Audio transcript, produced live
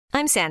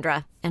I'm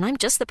Sandra, and I'm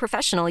just the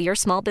professional your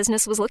small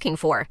business was looking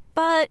for.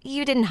 But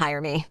you didn't hire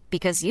me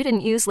because you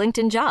didn't use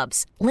LinkedIn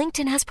Jobs.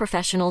 LinkedIn has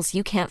professionals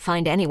you can't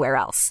find anywhere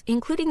else,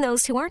 including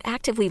those who aren't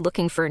actively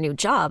looking for a new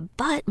job,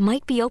 but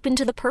might be open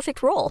to the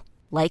perfect role,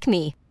 like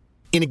me.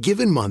 In a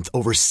given month,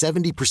 over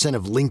 70%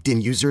 of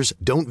LinkedIn users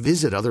don't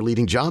visit other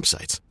leading job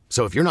sites.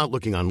 So if you're not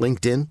looking on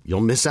LinkedIn,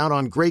 you'll miss out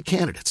on great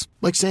candidates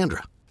like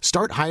Sandra.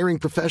 Start hiring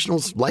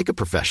professionals like a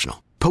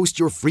professional. Post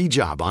your free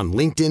job on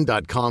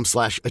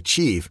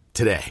linkedin.com/achieve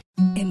today.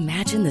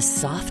 Imagine the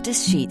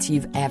softest sheets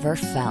you've ever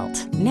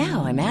felt.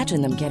 Now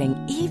imagine them getting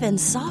even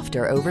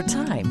softer over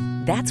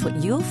time. That's what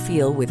you'll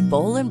feel with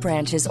Boll &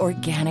 Branch's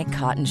organic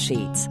cotton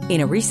sheets.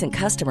 In a recent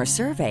customer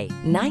survey,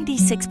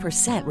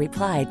 96%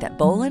 replied that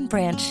Boll &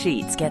 Branch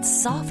sheets get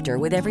softer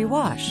with every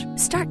wash.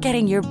 Start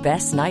getting your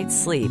best night's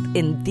sleep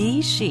in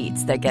these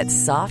sheets that get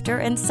softer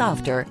and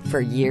softer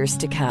for years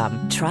to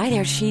come. Try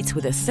their sheets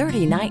with a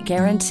 30-night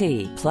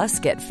guarantee. Plus,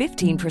 get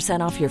 15%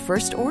 off your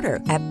first order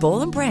at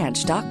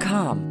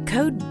bollandbranch.com.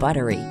 Code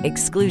BUTTERY.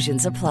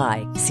 Exclusions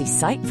apply. See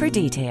site for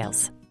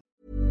details.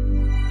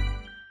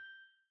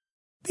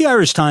 The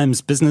Irish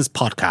Times Business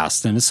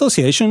Podcast in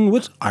association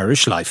with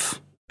Irish Life.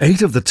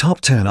 8 of the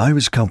top 10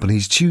 Irish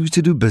companies choose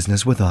to do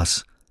business with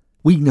us.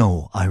 We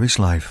know Irish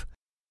Life.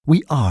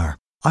 We are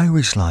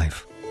Irish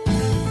Life.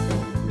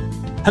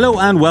 Hello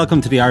and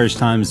welcome to the Irish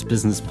Times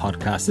Business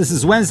Podcast. This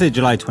is Wednesday,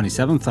 July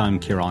 27th.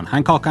 I'm Ciarán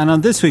Hancock, and on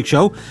this week's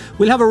show,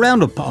 we'll have a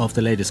roundup of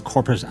the latest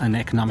corporate and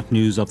economic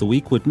news of the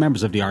week with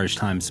members of the Irish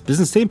Times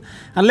business team.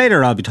 And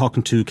later, I'll be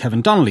talking to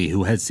Kevin Donnelly,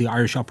 who heads the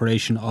Irish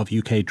operation of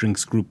UK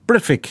drinks group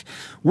Britvic.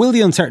 Will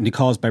the uncertainty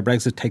caused by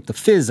Brexit take the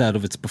fizz out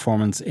of its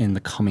performance in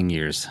the coming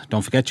years?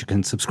 Don't forget, you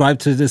can subscribe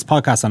to this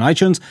podcast on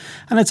iTunes,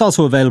 and it's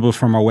also available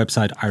from our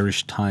website,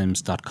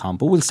 irishtimes.com.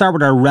 But we'll start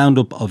with our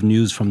roundup of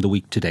news from the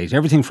week to date.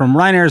 Everything from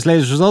Ryanair's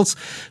latest results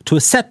to a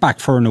setback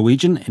for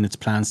Norwegian in its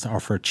plans to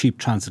offer cheap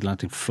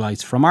transatlantic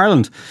flights from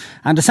Ireland,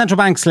 and the central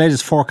bank's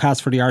latest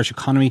forecast for the Irish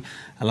economy,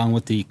 along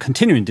with the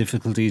continuing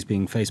difficulties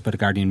being faced by the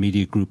Guardian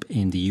Media Group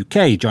in the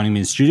UK. Joining me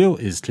in studio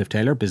is Cliff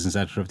Taylor, business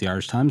editor of the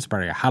Irish Times,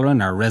 Barry O'Halloran,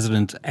 our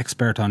resident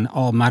expert on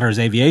all matters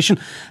aviation,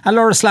 and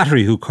Laura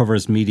Slattery, who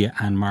covers media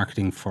and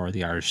marketing for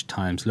the Irish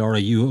Times. Laura,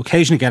 you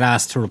occasionally get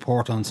asked to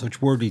report on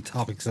such worthy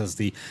topics as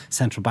the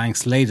central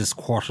bank's latest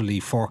quarterly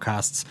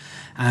forecasts,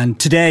 and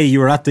today you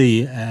were at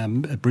the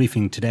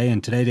briefing today,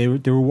 and today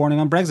they were warning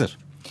on Brexit.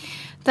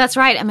 That's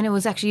right. I mean, it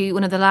was actually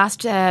one of the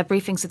last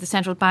briefings that the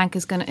central bank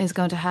is going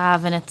to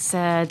have, and it's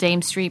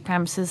Dame Street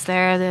premises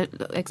there. They're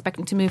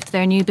expecting to move to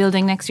their new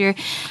building next year,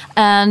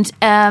 and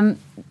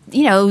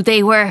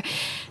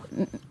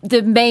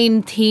the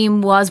main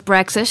theme was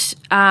Brexit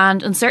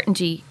and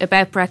uncertainty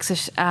about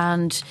Brexit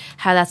and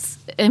how that's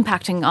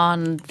impacting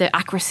on the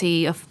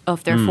accuracy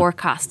of their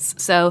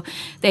forecasts. So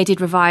they did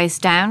revise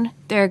down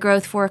their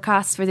growth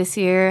forecasts for this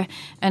year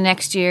and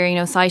next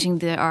year,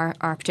 citing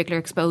our particular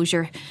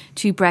exposure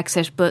to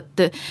Brexit. But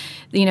the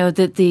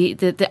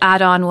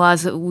add-on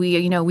was that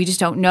we just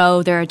don't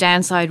know. There are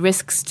downside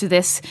risks to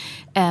this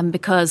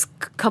because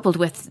coupled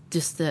with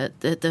just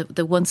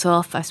the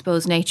once-off, I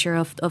suppose, nature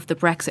of the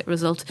Brexit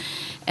result.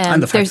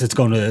 And the fact that it's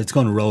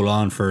going to roll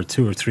on for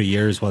 2 or 3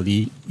 years while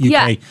the UK...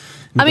 Yeah.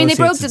 I mean, they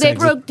spelled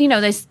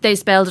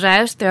it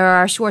out. There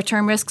are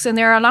short-term risks and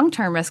there are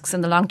long-term risks,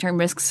 and the long-term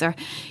risks are,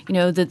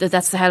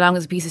 that's how long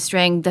is a piece of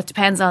string. That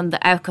depends on the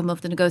outcome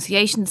of the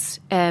negotiations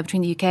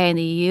between the UK and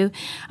the EU.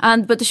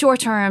 But the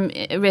short-term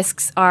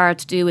risks are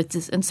to do with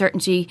this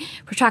uncertainty,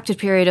 protracted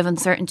period of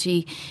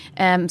uncertainty,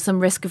 some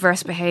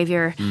risk-averse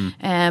behaviour,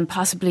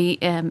 possibly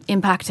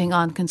impacting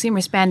on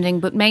consumer spending,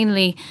 but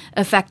mainly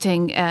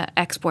affecting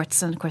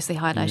exports. And of course, they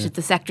highlighted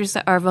the sectors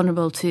that are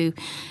vulnerable to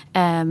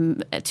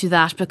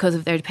that because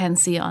of their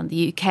dependency on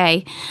the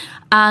UK.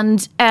 And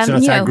so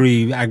that's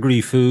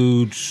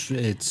agri-food,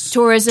 it's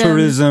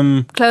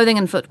tourism, clothing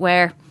and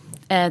footwear.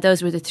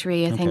 Those were the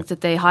three, I think,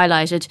 that they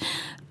highlighted.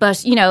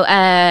 But,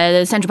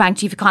 the central bank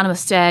chief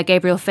economist,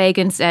 Gabriel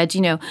Fagan, said,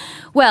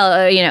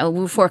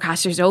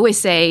 forecasters always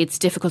say it's a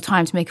difficult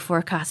time to make a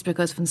forecast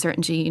because of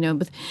uncertainty,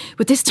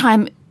 but this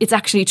time it's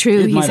actually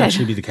true, he said. It might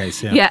actually be the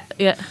case, yeah.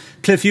 Yeah.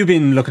 Cliff, you've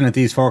been looking at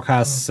these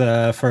forecasts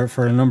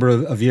for a number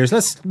of years.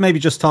 Let's maybe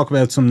just talk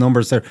about some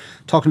numbers. They're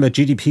talking about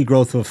GDP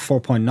growth of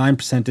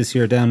 4.9% this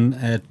year, down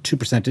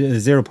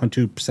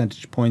 0.2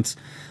 percentage points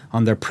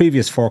on their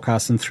previous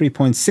forecast, and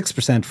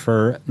 3.6%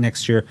 for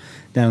next year,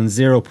 down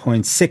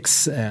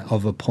 0.6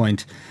 of a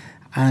point.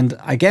 And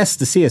I guess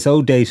the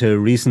CSO data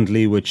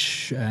recently,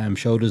 which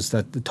told us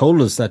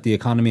that the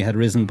economy had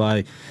risen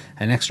by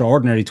an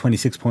extraordinary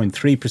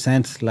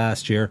 26.3%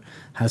 last year,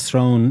 has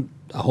thrown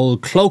a whole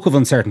cloak of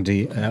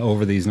uncertainty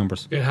over these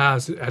numbers. It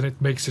has, and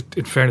it makes it,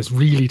 in fairness,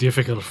 really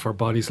difficult for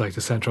bodies like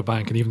the Central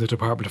Bank and even the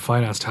Department of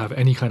Finance to have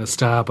any kind of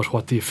stab at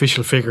what the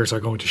official figures are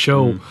going to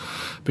show,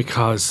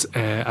 because,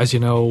 as you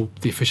know,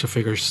 the official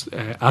figures,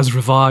 as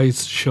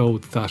revised,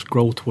 showed that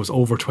growth was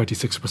over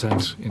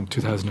 26% in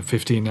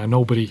 2015. Now,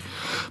 nobody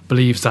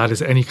believes that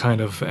is any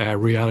kind of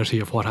reality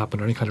of what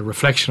happened or any kind of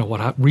reflection of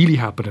what really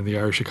happened in the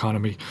Irish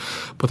economy.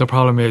 But the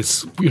problem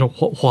is,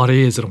 what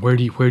is and where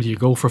do you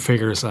go for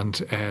figures? And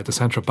the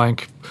Central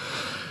Bank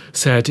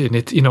said in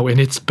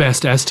its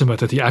best estimate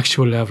that the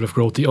actual level of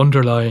growth, the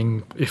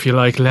underlying, if you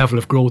like, level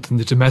of growth in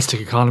the domestic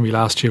economy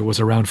last year was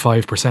around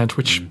 5%,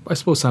 which I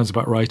suppose sounds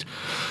about right.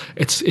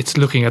 It's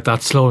looking at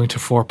that slowing to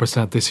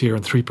 4% this year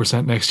and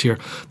 3% next year.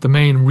 The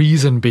main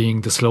reason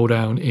being the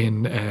slowdown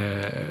in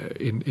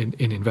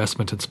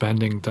investment and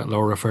spending that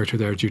Laura referred to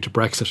there due to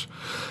Brexit.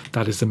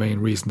 That is the main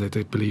reason that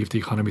they believe the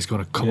economy is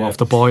going to come off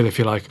the boil, if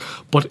you like.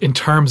 But in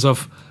terms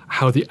of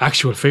how the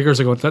actual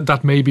figures are going,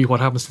 that may be what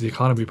happens to the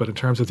economy, but in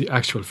terms of the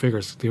actual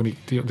figures, the only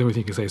thing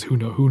you can say is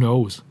who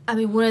knows. I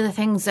mean, one of the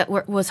things that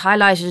was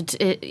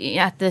highlighted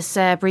at this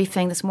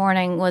briefing this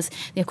morning was,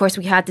 of course,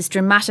 we had this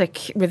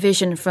dramatic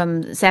revision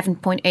from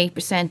 7.8%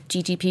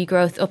 GDP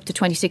growth up to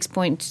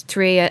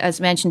 26.3%,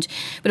 as mentioned.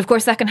 But of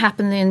course, that can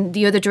happen in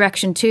the other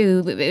direction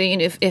too,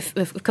 if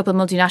a couple of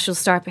multinationals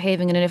start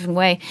behaving in a different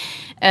way.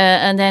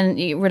 And then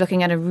we're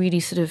looking at a really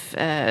sort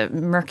of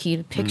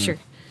murky picture.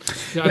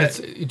 Yeah, I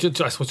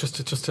suppose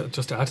just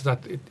to add to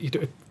that,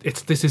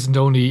 this isn't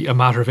only a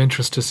matter of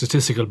interest to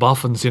statistical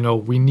boffins.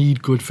 We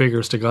need good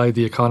figures to guide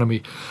the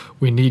economy.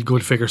 We need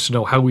good figures to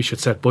know how we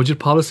should set budget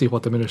policy,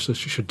 what the ministers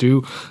should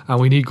do,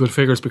 and we need good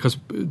figures because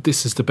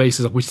this is the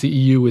basis of which the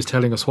EU is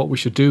telling us what we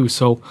should do.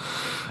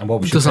 And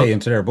what we should pay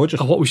into their budget,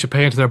 and what we should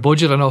pay into their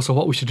budget, and also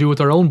what we should do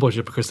with our own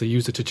budget, because they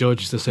use it to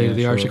judge the state of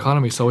the Irish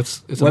economy. So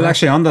it's well,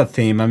 actually, on that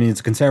theme, I mean, it's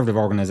a conservative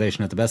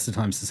organisation at the best of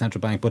times, the Central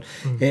Bank, but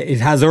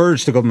it has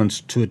urged the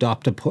government to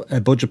adopt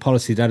a budget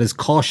policy that is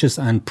cautious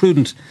and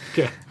prudent.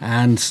 Yeah.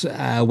 And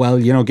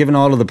given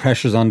all of the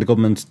pressures on the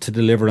government to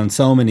deliver on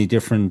so many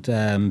different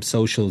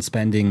social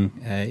spending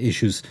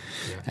issues,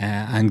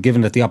 and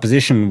given that the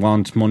opposition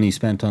want money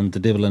spent on the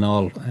devil and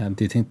all,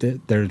 do you think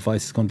that their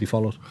advice is going to be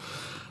followed?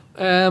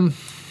 I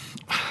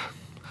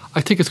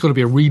think it's going to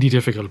be a really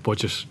difficult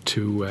budget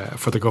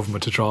for the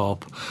government to draw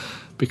up,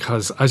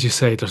 because, as you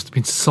say, there's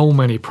been so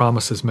many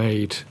promises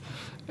made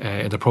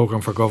in the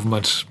programme for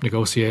government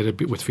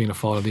negotiated with Fianna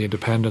Fáil and the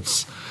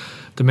Independents.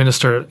 The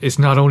minister is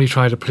not only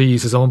trying to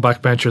please his own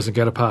backbenchers and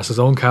get it past his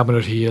own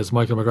cabinet. He has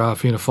Michael McGrath,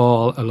 Fianna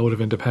Fáil, a load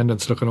of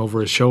independents looking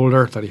over his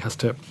shoulder that he has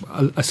to,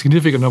 a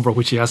significant number of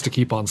which he has to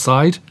keep on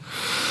side.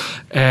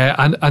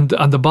 And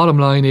the bottom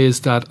line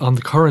is that on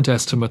the current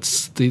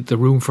estimates, the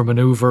room for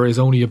manoeuvre is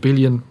only €1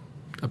 billion,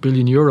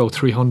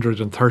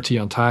 330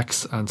 on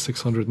tax and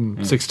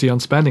 660 on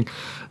spending.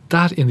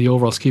 That, in the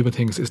overall scheme of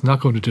things, is not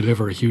going to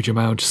deliver a huge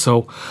amount.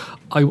 So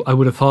I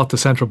would have thought the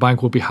central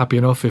bank would be happy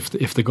enough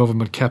if the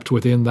government kept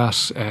within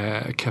that,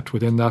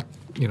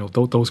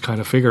 those kind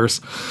of figures.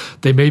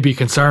 They may be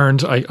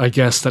concerned, I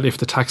guess, that if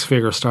the tax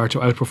figures start to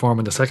outperform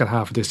in the second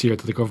half of this year,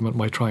 that the government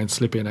might try and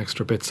slip in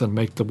extra bits and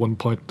make the 1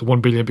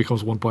 billion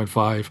becomes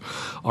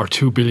 1.5 or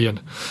 2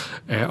 billion,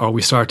 or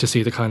we start to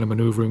see the kind of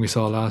manoeuvring we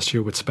saw last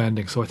year with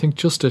spending. So I think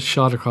just a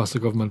shot across the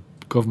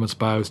government's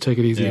bows. Take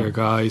it easy here,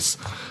 guys.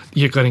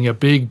 You're getting a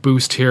big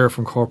boost here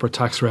from corporate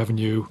tax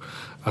revenue.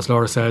 As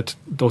Laura said,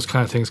 those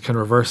kind of things can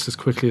reverse as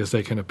quickly as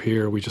they can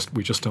appear. We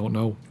just don't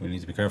know. We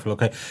need to be careful.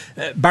 Okay,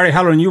 Barry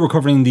Halloran, you were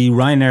covering the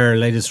Ryanair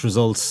latest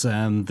results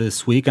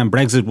this week, and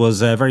Brexit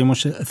was very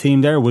much a theme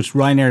there, with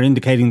Ryanair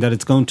indicating that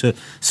it's going to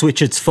switch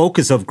its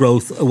focus of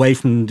growth away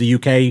from the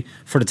UK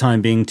for the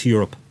time being to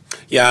Europe.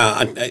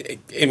 Yeah, and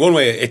in one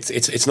way,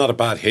 it's not a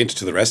bad hint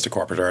to the rest of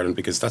corporate Ireland,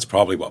 because that's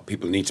probably what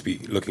people need to be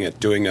looking at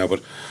doing now.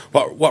 But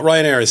what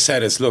Ryanair has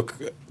said is, look,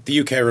 the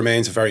UK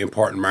remains a very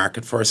important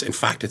market for us. In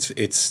fact, it's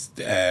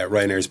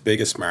Ryanair's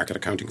biggest market,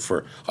 accounting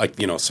for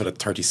sort of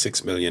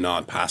 36 million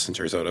odd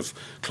passengers out of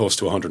close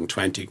to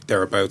 120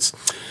 thereabouts.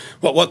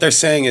 What they're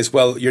saying is,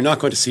 well, you're not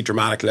going to see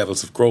dramatic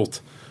levels of growth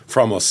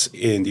from us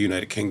in the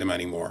United Kingdom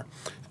anymore,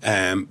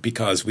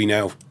 because we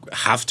now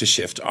have to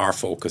shift our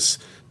focus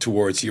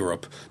towards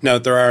Europe. Now,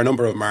 there are a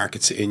number of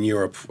markets in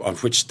Europe on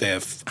which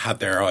they've had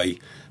their eye,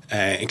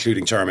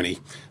 including Germany,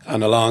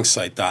 and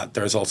alongside that,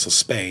 there's also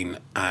Spain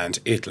and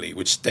Italy,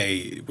 which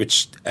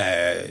the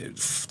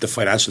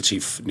financial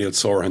chief Neil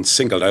Sorahan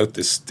singled out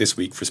this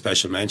week for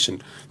special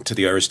mention to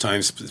the Irish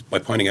Times by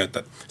pointing out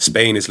that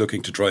Spain is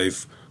looking to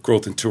drive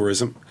growth in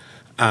tourism,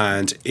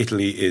 and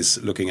Italy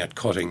is looking at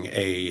cutting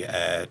a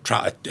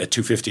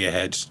 $250 a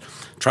head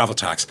travel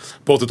tax.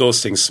 Both of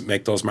those things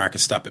make those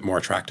markets that bit more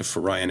attractive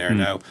for Ryanair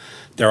now.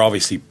 They're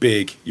obviously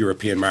big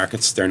European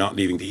markets. They're not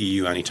leaving the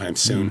EU anytime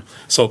soon.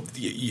 So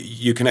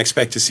you can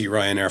expect to see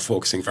Ryanair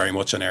focusing very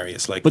much on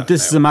areas like that. But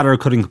this is a matter of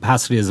cutting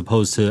capacity as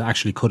opposed to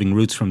actually cutting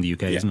routes from the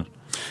UK, isn't it?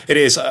 It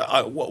is.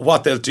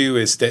 What they'll do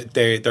is that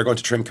they're going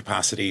to trim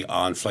capacity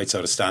on flights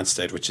out of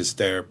Stansted, which is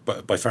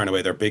by far and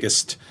away their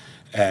biggest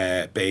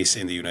base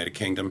in the United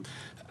Kingdom.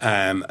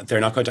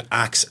 They're not going to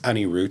axe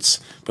any routes,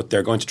 but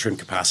they're going to trim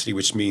capacity,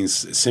 which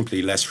means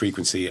simply less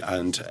frequency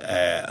and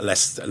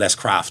less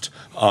craft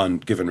on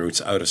given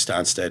routes out of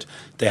Stansted.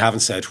 They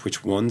haven't said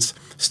which ones.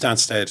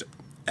 Stansted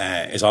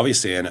is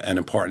obviously an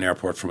important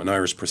airport from an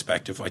Irish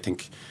perspective. I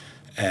think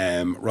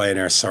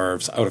Ryanair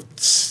serves out of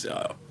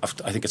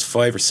I think it's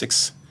 5 or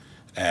 6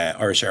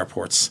 Irish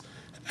airports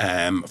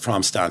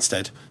from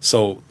Stansted.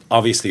 So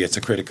obviously it's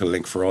a critical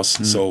link for us.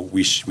 So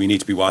we need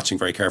to be watching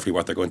very carefully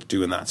what they're going to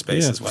do in that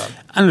space as well.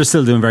 And they're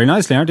still doing very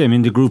nicely, aren't they? I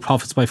mean, they grew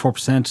profits by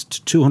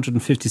 4% to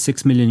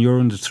 €256 million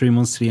in the 3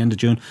 months to the end of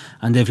June,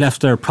 and they've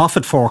left their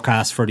profit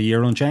forecast for the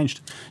year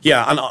unchanged.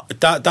 Yeah, and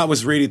that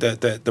was really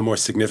the more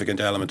significant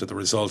element of the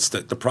results.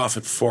 That the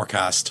profit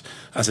forecast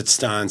as it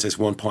stands is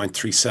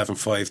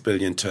 1.375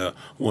 billion to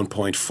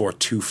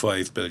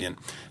 1.425 billion.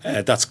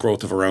 That's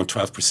growth of around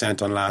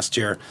 12% on last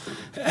year.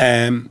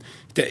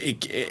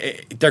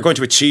 They're going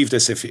to achieve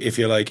this, if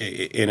you like,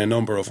 in a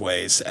number of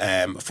ways.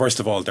 First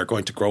of all, they're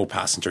going to grow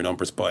passenger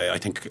numbers by, I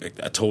think,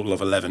 a total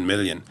of 11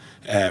 million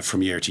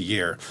from year to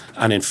year.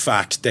 And in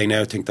fact, they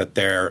now think that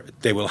they're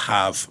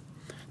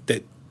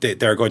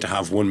going to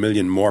have 1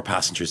 million more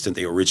passengers than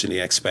they originally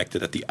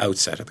expected at the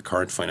outset of the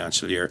current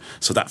financial year.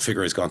 So that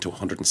figure has gone to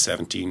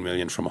 117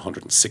 million from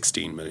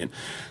 116 million.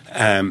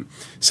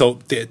 So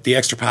the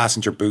extra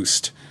passenger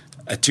boost,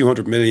 a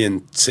 200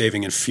 million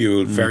saving in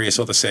fuel, various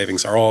other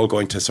savings are all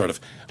going to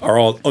are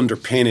all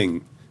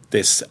underpinning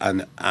this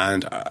and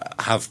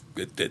have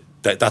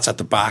that's at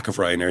the back of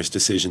Ryanair's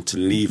decision to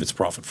leave its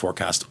profit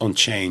forecast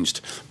unchanged.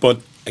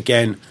 But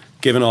again,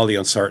 given all the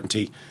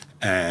uncertainty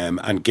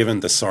and given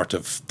the sort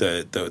of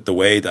the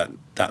way that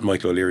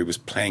Michael O'Leary was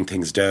playing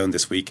things down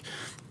this week,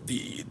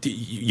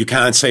 you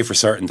can't say for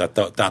certain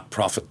that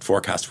profit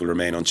forecast will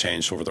remain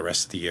unchanged over the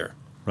rest of the year.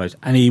 Right.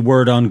 Any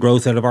word on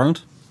growth out of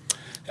Ireland?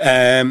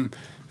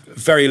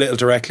 Very little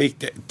directly.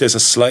 There's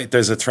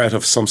a threat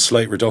of some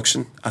slight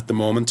reduction at the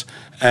moment.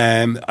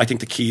 I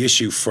think the key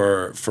issue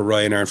for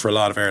Ryanair and for a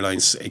lot of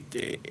airlines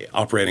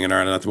operating in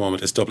Ireland at the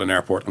moment is Dublin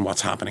Airport and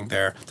what's happening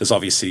there. There's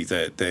obviously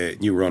the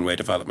new runway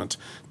development.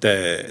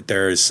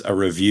 There's a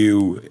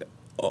review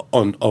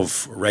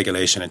of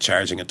regulation and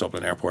charging at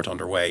Dublin Airport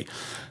underway.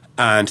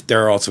 And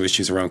there are also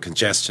issues around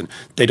congestion.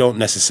 They don't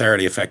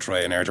necessarily affect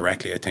Ryanair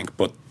directly, I think,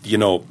 but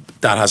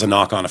that has a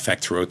knock-on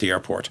effect throughout the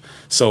airport.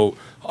 So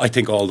I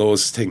think all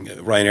those things,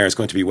 Ryanair is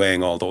going to be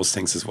weighing all those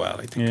things as well,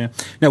 I think. Yeah.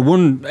 Now,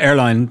 one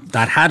airline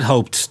that had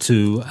hoped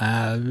to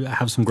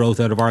have some growth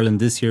out of Ireland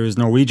this year is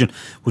Norwegian,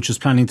 which was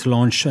planning to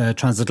launch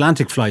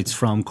transatlantic flights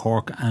from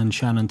Cork and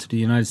Shannon to the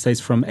United States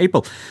from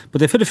April. But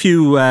they've hit a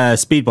few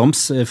speed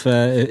bumps, if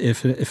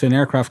an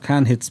aircraft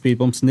can hit speed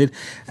bumps indeed.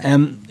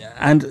 And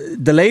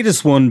the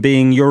latest one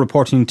being, you're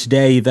reporting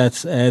today that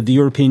the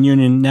European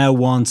Union now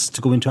wants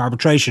to go into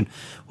arbitration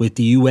with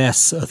the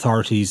US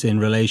authorities in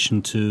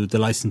relation to the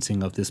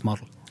licensing of this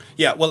model.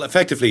 Yeah, well,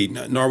 effectively,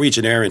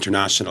 Norwegian Air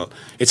International,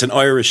 it's an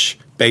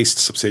Irish-based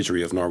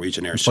subsidiary of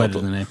Norwegian Air Shuttle.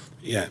 The name.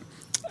 Yeah,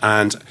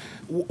 and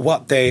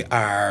what they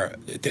are,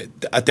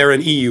 they're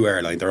an EU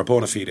airline. They're a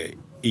bona fide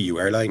EU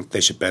airline.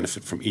 They should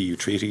benefit from EU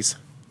treaties,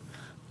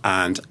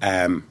 and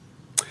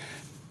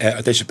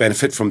they should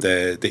benefit from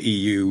the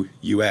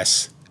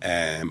EU-US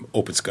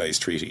Open Skies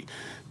Treaty.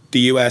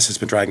 The US has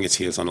been dragging its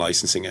heels on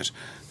licensing it.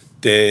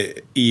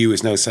 The EU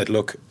has now said,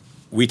 look,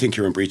 we think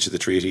you're in breach of the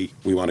treaty.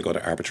 We want to go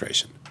to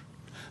arbitration.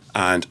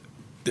 And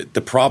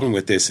the problem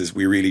with this is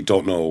we really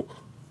don't know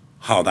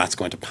how that's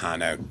going to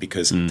pan out,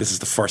 because this is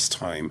the first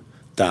time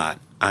that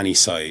any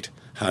side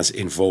has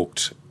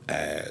invoked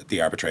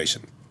the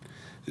arbitration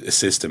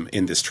system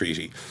in this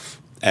treaty.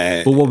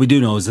 But what we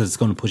do know is that it's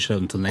going to push it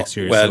out until next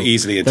year. Well, so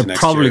easily into next year. They're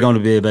probably going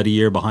to be about a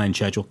year behind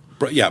schedule.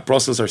 Yeah,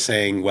 Brussels are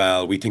saying,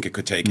 well, we think it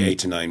could take 8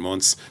 to 9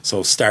 months.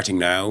 So starting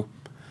now,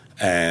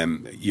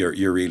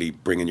 you're really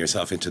bringing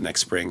yourself into next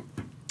spring.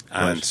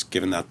 And right.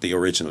 Given that the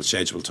original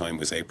schedule time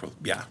was April,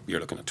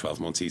 you're looking at 12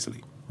 months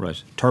easily.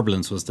 Right.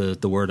 Turbulence was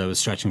the word I was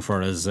stretching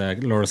for, as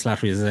Laura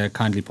Slattery has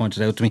kindly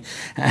pointed out to me.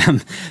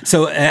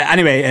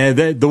 Anyway,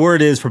 the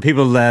word is for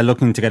people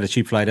looking to get a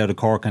cheap flight out of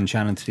Cork and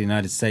Shannon to the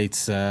United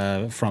States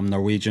from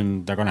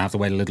Norwegian, they're going to have to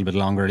wait a little bit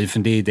longer, if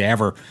indeed they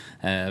ever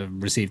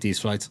receive these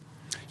flights.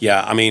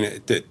 Yeah, I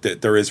mean,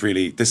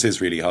 this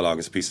is really how long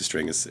is a piece of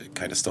string is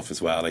kind of stuff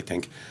as well, I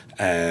think.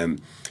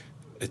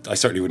 I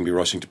certainly wouldn't be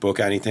rushing to book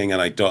anything, and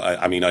I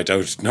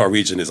doubt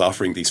Norwegian is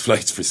offering these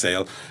flights for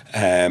sale.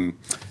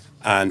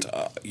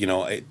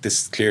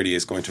 This clearly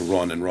is going to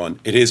run.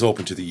 It is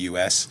open to the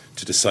US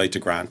to decide to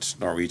grant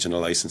Norwegian a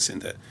license in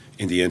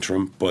the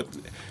interim, but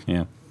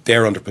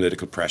they're under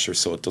political pressure,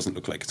 so it doesn't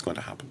look like it's going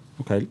to happen.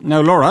 Okay.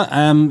 Now, Laura,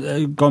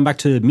 going back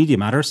to media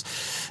matters,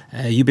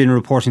 you've been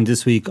reporting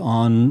this week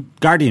on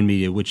Guardian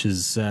Media, which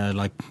is,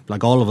 like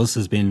all of us,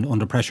 has been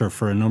under pressure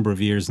for a number of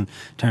years in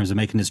terms of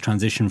making this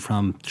transition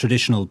from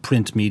traditional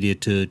print media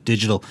to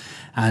digital.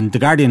 And The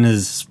Guardian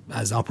has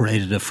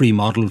operated a free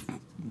model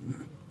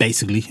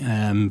basically,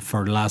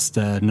 for the last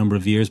number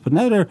of years. But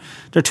now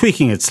they're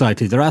tweaking it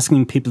slightly. They're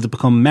asking people to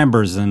become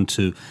members and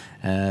to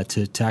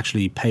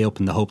actually pay up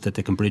in the hope that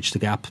they can bridge the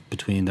gap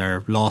between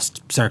their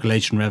lost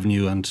circulation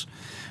revenue and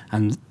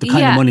the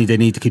kind of money they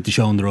need to keep the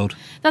show on the road.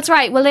 That's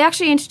right. Well, they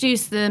actually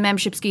introduced the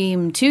membership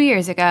scheme 2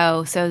 years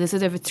ago. So this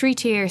is a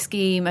 3-tier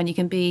scheme, and you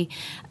can be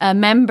a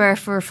member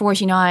for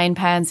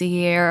 £49 a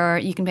year, or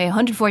you can pay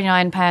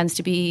 £149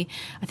 to be,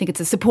 I think it's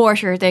a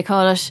supporter, they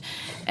call it.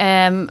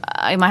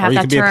 I might have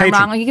that term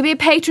wrong. You can be a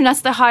patron.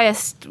 That's the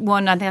highest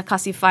one. I think that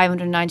costs you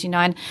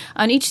 $599.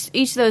 And each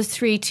of those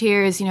 3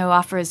 tiers,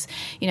 offers,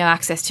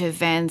 access to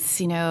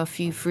events, a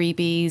few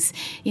freebies,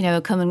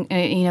 come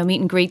and, meet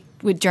and greet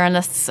with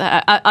journalists.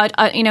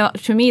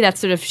 To me, that's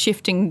sort of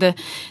shifting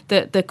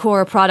the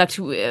core product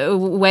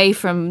away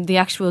from the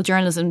actual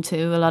journalism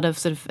to a lot of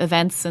sort of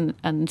events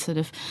and sort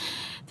of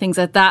things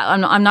like that.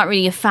 I'm not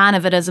really a fan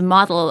of it as a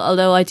model,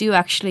 although I do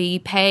actually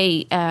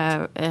pay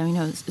a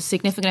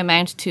significant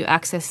amount to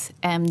access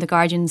the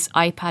Guardian's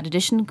iPad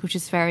edition, which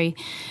is very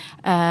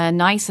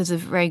nice. There's a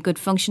very good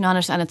function on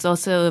it, and it's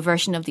also a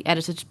version of the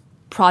edited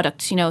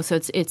product, so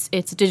it's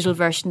a digital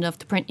version of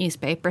the print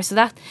newspaper. So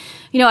that,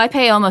 I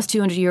pay almost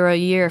 €200 a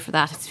year for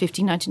that. It's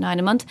 $15.99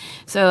 a month.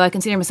 So I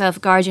consider myself a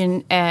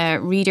Guardian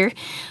reader.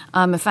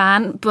 I'm a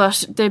fan,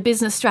 but the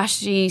business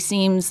strategy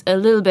seems a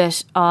little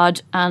bit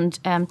odd. And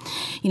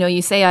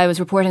you say I was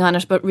reporting on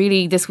it, but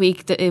really this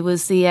week it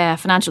was the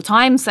Financial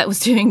Times that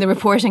was doing the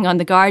reporting on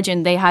the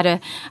Guardian. They had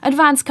an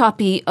advance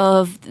copy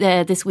of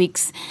this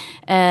week's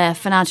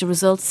financial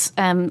results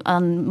on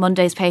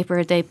Monday's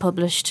paper. They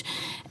published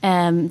so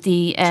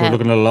we're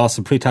looking at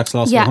a pre-tax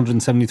loss of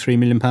 £173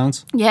 million.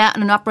 Yeah,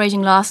 and an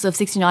operating loss of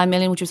 £69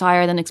 million, which was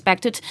higher than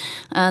expected.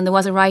 And there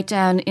was a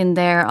write-down in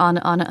there on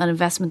an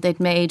investment they'd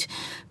made.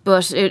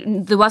 But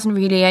there wasn't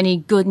really any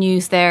good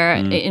news there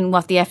in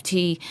what the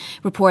FT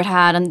report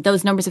had. And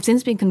those numbers have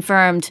since been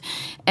confirmed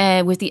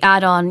with the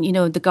add-on.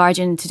 The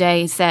Guardian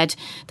today said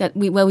that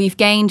we've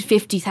gained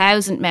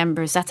 50,000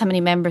 members. That's how many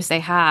members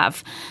they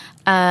have.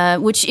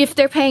 Which, if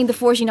they're paying the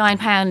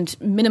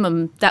 £49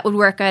 minimum, that would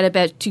work out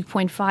about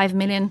 2.5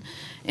 million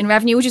in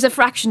revenue, which is a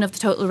fraction of the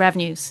total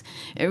revenues.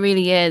 It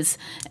really is.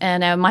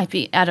 And now it might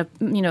be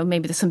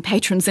maybe there's some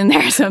patrons in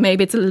there, so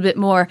maybe it's a little bit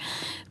more.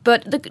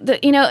 But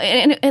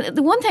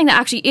the one thing that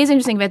actually is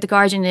interesting about the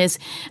Guardian is,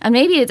 and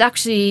maybe it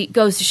actually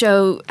goes to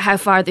show how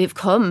far they've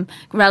come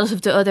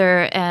relative to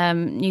other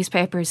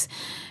newspapers,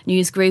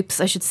 news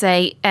groups, I should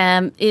say,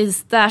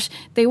 is that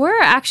they were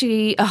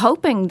actually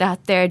hoping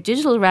that their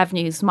digital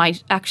revenues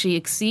might actually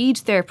exceed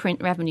their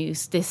print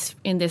revenues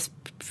in this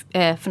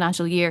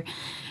financial year.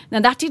 Now,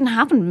 that didn't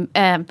happen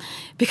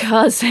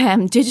because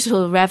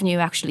digital revenue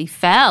actually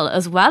fell,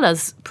 as well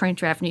as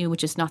print revenue,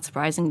 which is not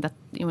surprising that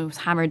it was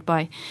hammered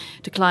by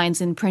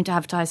declines in print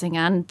advertising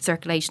and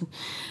circulation.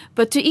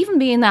 But to even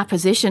be in that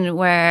position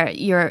where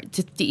you're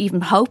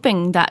even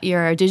hoping that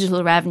your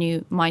digital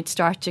revenue might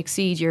start to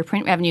exceed your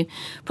print revenue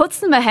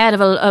puts them ahead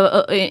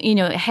of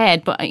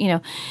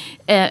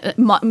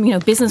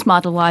business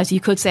model wise, you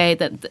could say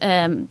that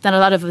a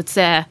lot of it's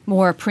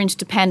more print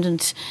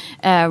dependent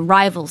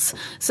rivals.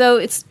 So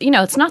it's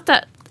not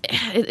that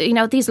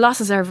these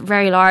losses are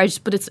very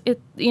large, but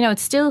it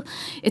still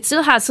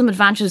has some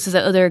advantages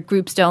that other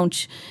groups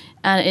don't.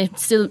 And it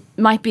still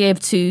might be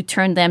able to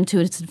turn them to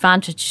its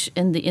advantage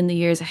in the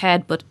years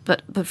ahead. But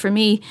for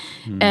me,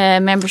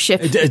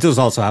 membership... It does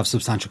also have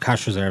substantial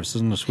cash reserves,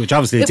 doesn't it? Which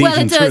obviously it's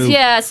eating through. Well, it does,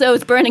 yeah. So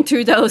it's burning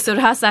through those. So it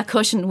has that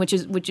cushion, which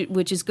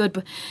is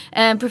good.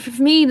 But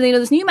for me,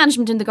 there's new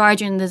management in The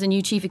Guardian. There's a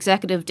new chief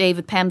executive,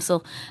 David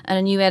Pemsel, and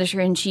a new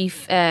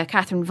editor-in-chief,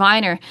 Catherine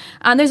Viner.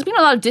 And there's been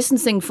a lot of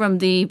distancing from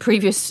the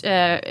previous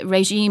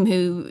regime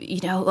who,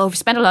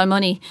 overspent a lot of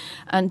money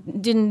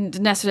and didn't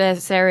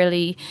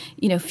necessarily,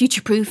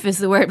 future-proof is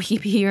the word we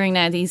keep hearing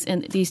now these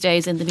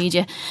days in the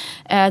media.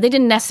 They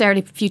didn't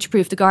necessarily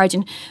future-proof The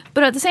Guardian.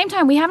 But at the same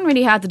time, we haven't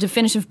really had the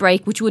definitive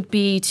break, which would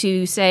be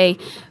to say,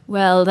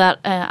 well, that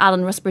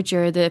Alan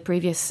Rusbridger, the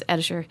previous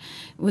editor,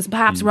 was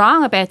perhaps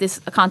wrong about this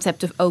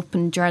concept of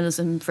open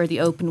journalism for the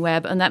open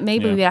web, and that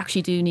maybe we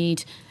actually do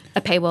need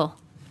a paywall.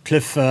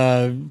 Cliff,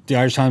 the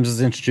Irish Times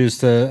has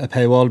introduced a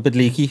paywall, a bit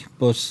leaky,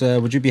 but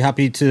would you be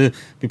happy to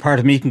be part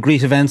of meet and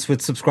greet events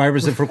with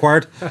subscribers if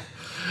required?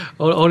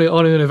 Only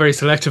on a very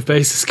selective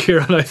basis,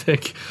 Kieran, I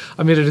think.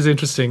 I mean, it is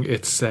interesting.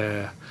 It's,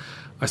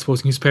 I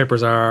suppose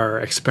newspapers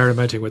are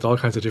experimenting with all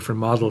kinds of different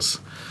models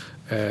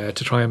to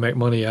try and make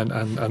money. And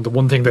the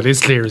one thing that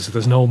is clear is that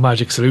there's no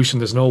magic solution.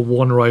 There's no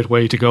one right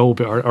way to go,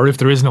 or if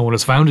there is, no one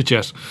has found it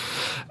yet.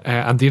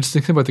 And the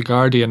interesting thing about The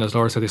Guardian, as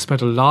Laura said, they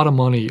spent a lot of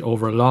money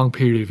over a long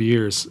period of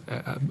years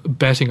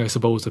betting, I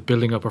suppose, that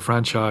building up a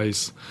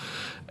franchise,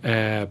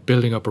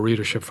 building up a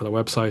readership for the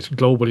website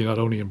globally, not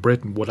only in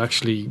Britain,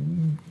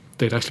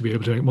 they'd actually be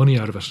able to make money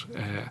out of it.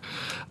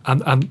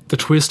 And the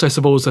twist, I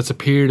suppose, that's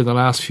appeared in the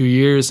last few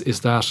years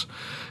is that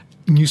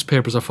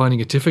newspapers are finding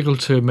it difficult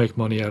to make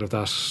money out of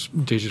that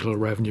digital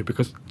revenue,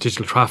 because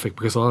digital traffic,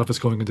 because a lot of it's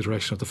going in the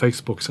direction of the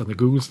Facebooks and the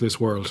Googles of this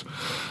world.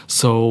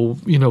 So,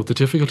 the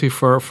difficulty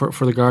for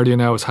the Guardian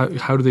now is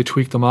how do they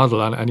tweak the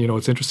model? And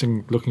it's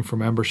interesting looking for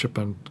membership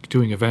and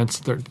doing events.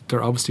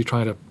 They're obviously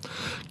trying to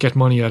get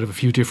money out of a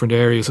few different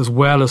areas, as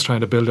well as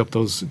trying to build up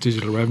those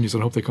digital revenues,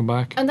 and hope they come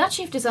back. And that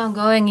shift is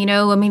ongoing.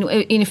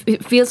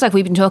 It feels like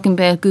we've been talking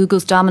about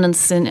Google's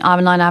dominance in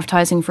online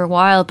advertising for a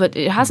while, but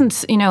it hasn't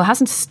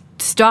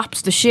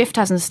stopped. The shift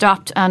hasn't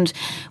stopped, and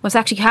what's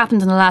actually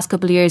happened in the last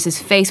couple of years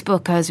is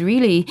Facebook has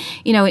really,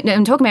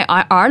 I'm talking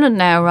about Ireland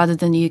now rather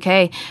than the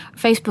UK,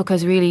 Facebook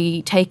has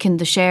really taken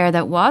the share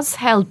that was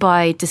held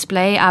by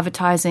display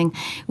advertising,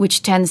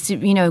 which tends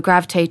to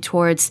gravitate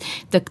towards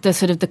the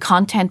sort of the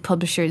content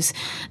publishers.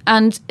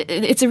 And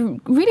it's a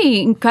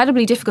really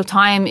incredibly difficult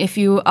time if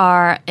you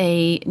are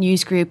a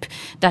news group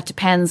that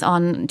depends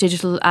on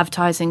digital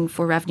advertising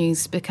for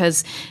revenues,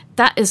 because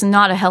that is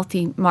not a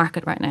healthy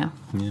market right now.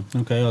 Yeah.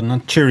 Okay, on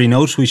that cheery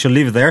note, we shall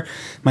leave it there.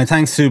 My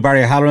thanks to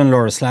Barry Halloran,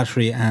 Laura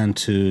Slattery and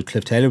to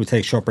Cliff Taylor. We'll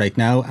take a short break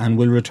now and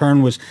we'll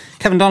return with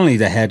Kevin Donnelly,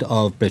 the head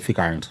of Britvic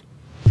Ireland.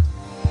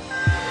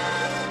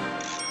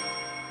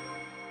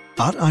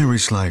 At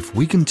Irish Life,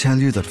 we can tell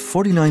you that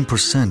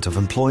 49% of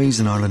employees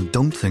in Ireland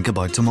don't think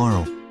about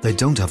tomorrow. They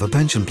don't have a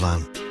pension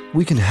plan.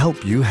 We can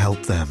help you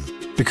help them.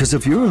 Because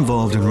if you're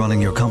involved in running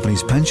your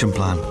company's pension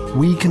plan,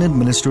 we can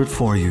administer it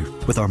for you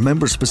with our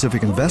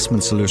member-specific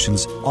investment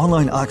solutions,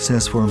 online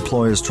access for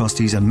employers,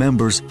 trustees and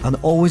members, and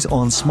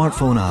always-on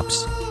smartphone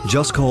apps.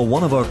 Just call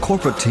one of our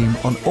corporate team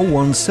on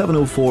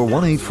 01704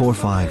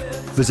 1845.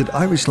 Visit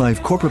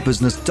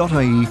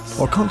irishlifecorporatebusiness.ie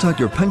or contact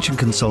your pension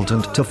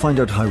consultant to find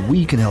out how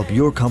we can help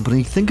your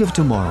company think of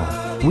tomorrow.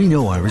 We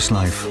know Irish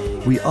Life.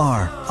 We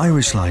are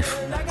Irish Life.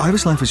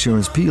 Irish Life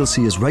Assurance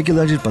plc is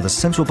regulated by the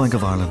Central Bank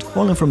of Ireland.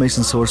 All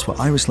information source for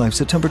Irish Life,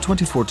 September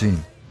 2014.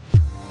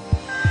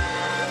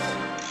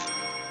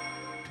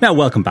 Now,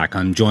 welcome back.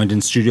 I'm joined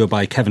in studio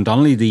by Kevin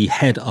Donnelly, the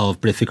head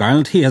of Britvic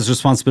Ireland. He has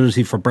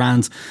responsibility for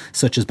brands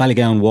such as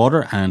Ballygowan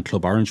Water and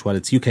Club Orange, while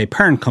its UK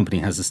parent company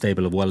has a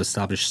stable of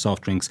well-established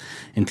soft drinks,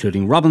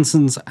 including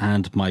Robinson's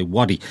and My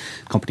Waddy.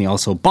 The company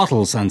also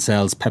bottles and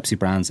sells Pepsi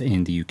brands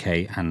in the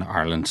UK and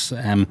Ireland.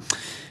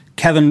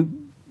 Kevin,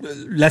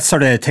 let's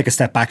sort of take a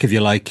step back, if you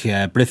like.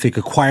 Britvic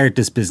acquired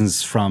this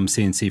business from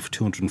C&C for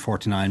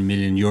 €249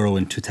 million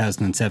in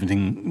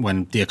 2017,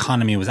 when the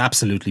economy was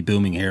absolutely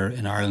booming here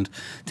in Ireland.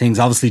 Things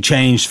obviously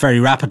changed very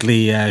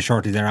rapidly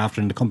shortly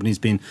thereafter, and the company's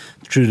been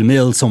through the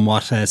mill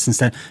somewhat since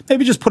then.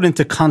 Maybe just put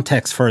into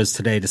context for us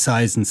today the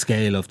size and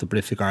scale of the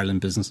Britvic Ireland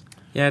business.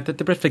 Yeah, the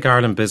Britvic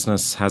Ireland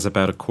business has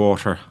about a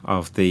quarter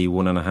of the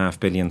 $1.5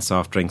 billion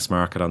soft drinks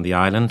market on the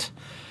island.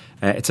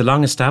 It's a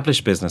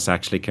long-established business,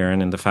 actually,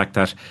 Kieran, in the fact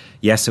that,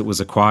 yes, it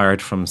was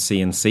acquired from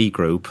C&C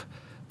Group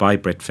by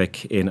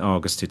Britvic in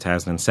August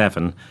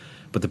 2007,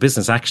 but the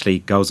business actually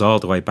goes all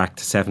the way back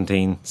to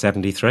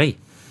 1773.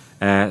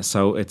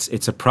 So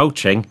it's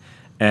approaching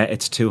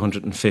its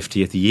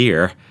 250th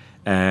year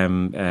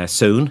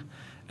soon,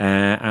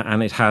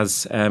 and it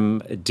has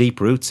deep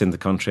roots in the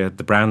country.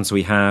 The brands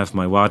we have,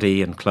 My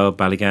Waddy and Club,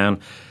 Ballygowan,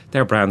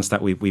 they're brands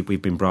that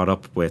we've been brought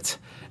up with.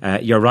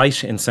 You're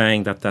right in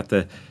saying that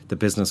the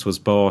business was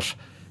bought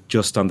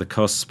just on the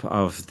cusp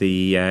of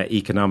the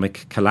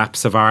economic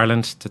collapse of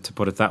Ireland, to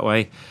put it that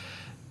way.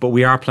 But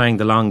we are playing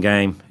the long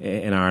game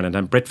in Ireland,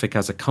 and Britvic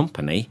as a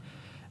company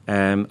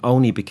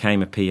only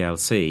became a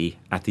PLC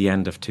at the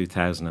end of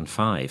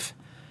 2005.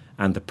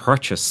 And the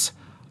purchase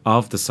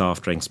of the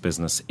soft drinks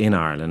business in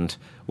Ireland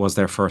was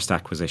their first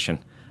acquisition,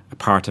 a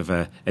part of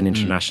an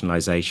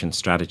internationalisation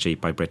strategy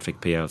by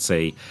Britvic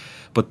PLC.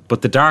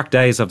 But the dark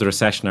days of the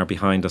recession are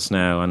behind us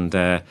now,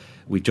 and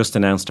we just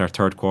announced our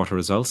third quarter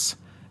results.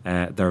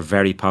 They're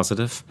very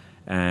positive,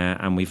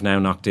 and we've now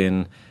knocked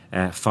in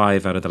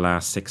 5 out of the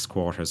last 6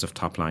 quarters of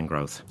top-line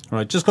growth. All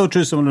right, just go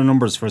through some of the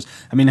numbers for us.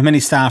 I mean, how many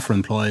staff are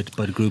employed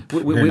by the group?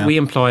 We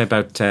employ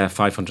about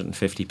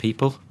 550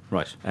 people.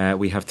 Right.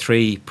 We have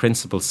 3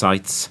 principal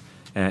sites,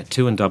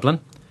 2 in Dublin,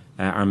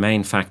 our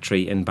main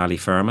factory in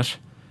Ballyfermot,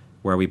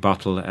 where we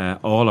bottle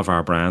all of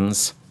our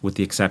brands, with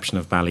the exception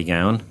of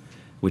Ballygowan,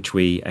 which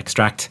we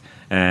extract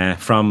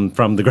from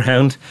the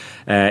ground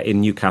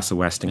in Newcastle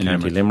West in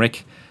County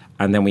Limerick.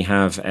 And then we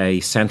have a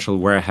central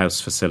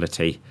warehouse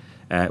facility,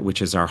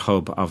 which is our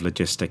hub of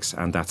logistics,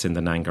 and that's in the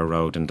Nanger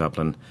Road in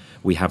Dublin.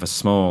 We have a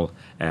small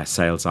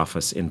sales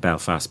office in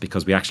Belfast,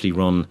 because we actually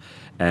run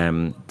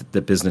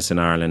the business in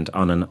Ireland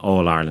on an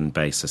all-Ireland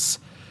basis.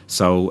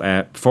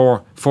 So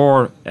 4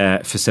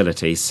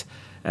 facilities,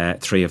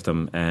 3 of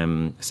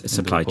them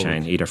supply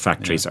chain, either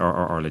factories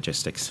or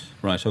logistics.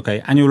 Right,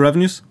 okay. Annual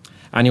revenues?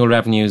 Annual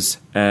revenues,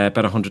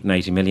 about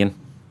 180 million.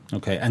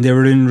 Okay, and they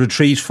were in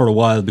retreat for a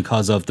while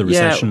because of the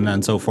recession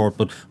and so forth,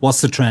 but what's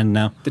the trend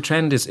now? The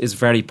trend is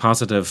very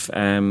positive.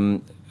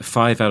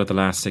 5 out of the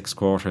last 6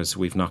 quarters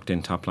we've knocked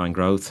in top-line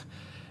growth.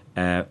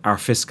 Our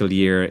fiscal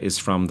year is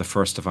from the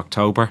 1st of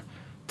October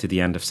to the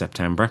end of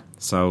September,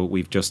 so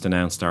we've just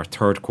announced our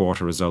third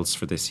quarter results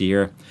for this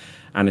year,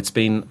 and it's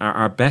been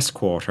our best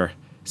quarter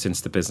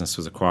since the business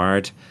was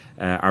acquired.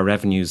 Our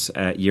revenues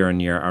year on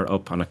year are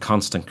up on a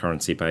constant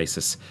currency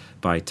basis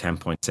by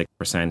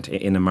 10.6%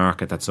 in a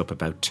market that's up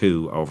about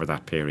 2% over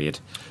that period.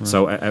 Right.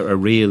 So a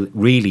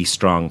really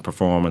strong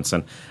performance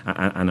and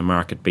a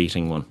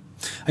market-beating one.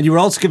 And you were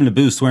also given a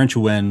boost, weren't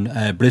you, when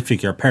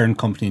Britvic, your parent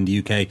company in the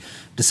UK,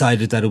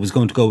 decided that it was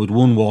going to go with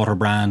one water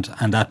brand,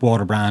 and that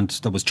water brand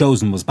that was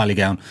chosen was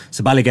Ballygown.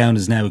 So Ballygown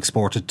is now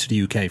exported to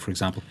the UK, for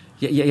example.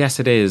 Yes,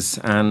 it is.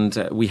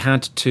 And we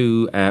had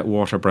two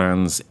water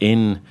brands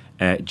in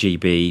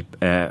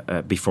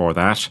GB before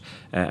that,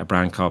 a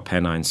brand called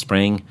Pennine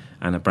Spring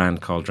and a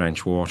brand called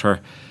Drench Water.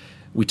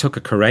 We took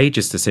a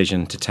courageous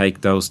decision to take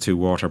those two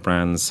water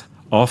brands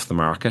off the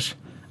market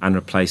and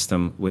replace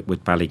them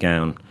with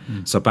Ballygown.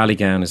 So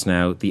Ballygown is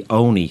now the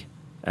only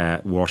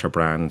water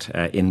brand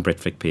in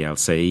Britvic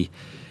PLC.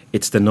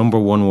 It's the number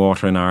one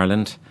water in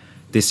Ireland.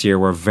 This year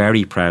we're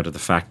very proud of the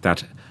fact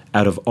that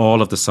out of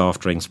all of the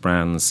soft drinks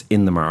brands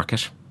in the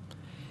market,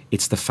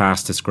 it's the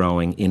fastest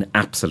growing in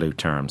absolute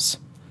terms.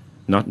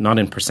 Not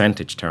in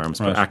percentage terms,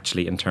 right, but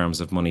actually in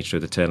terms of money through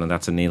the till, and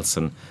that's a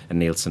Nielsen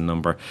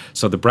number.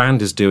 So the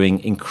brand is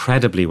doing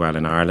incredibly well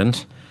in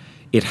Ireland.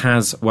 It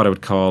has what I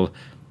would call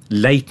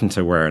latent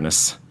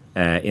awareness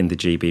in the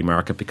GB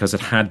market, because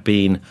it had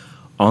been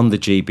on the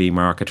GB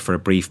market for a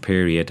brief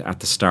period at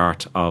the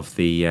start of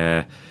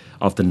the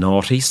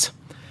noughties.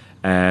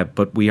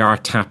 But we are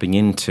tapping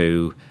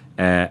into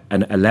a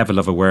level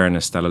of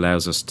awareness that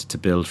allows us to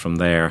build from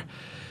there.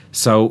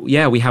 So,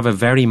 yeah, we have a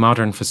very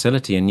modern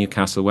facility in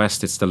Newcastle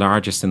West. It's the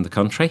largest in the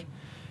country.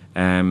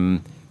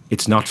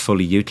 It's not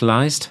fully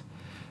utilised.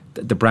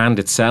 The brand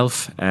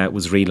itself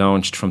was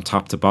relaunched from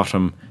top to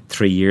bottom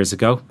 3 years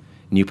ago.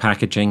 New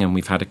packaging, and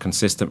we've had a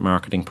consistent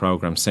marketing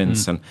programme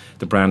since, and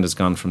the brand has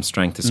gone from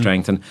strength to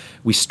strength. And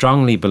we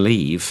strongly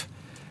believe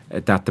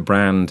that the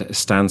brand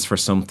stands for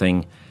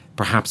something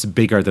perhaps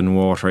bigger than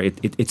water.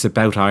 It's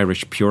about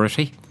Irish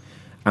purity,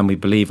 and we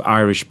believe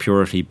Irish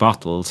purity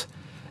bottled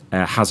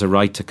has a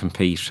right to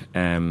compete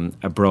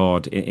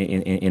abroad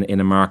in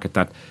a market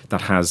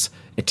that has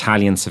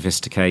Italian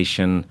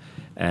sophistication,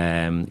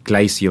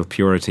 glacial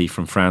purity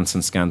from France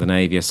and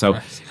Scandinavia. So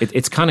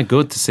it's kind of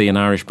good to see an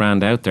Irish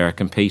brand out there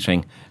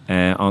competing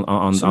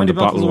on the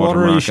bottled water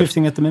market. Are you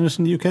shifting at the minute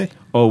in the UK?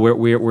 Oh,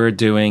 we're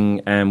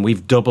doing.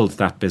 We've doubled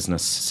that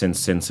business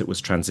since it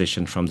was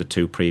transitioned from the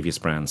two previous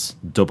brands.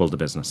 Doubled the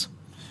business.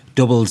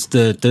 Doubles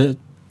the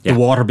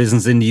water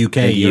business in the UK.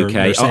 In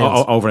the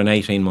UK over an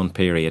 18-month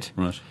period.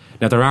 Right.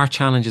 Now there are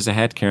challenges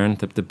ahead, Kieran.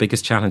 The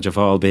biggest challenge of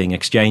all being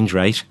exchange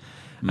rate.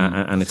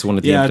 And it's one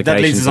of the implications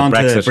that leads us on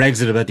Brexit. To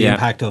Brexit, about the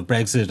impact of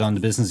Brexit on the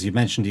business. You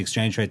mentioned the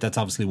exchange rate. That's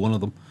obviously one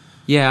of them.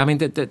 Yeah, I mean,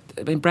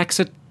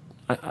 Brexit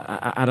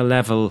at a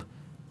level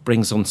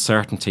brings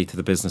uncertainty to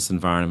the business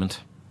environment,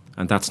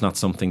 and that's not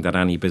something that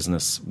any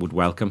business would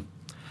welcome.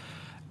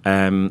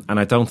 And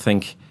I don't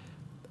think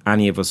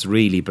any of us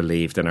really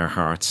believed in our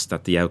hearts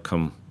that the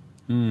outcome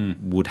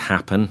would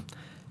happen.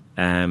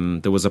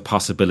 There was a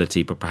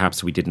possibility, but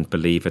perhaps we didn't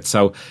believe it.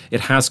 So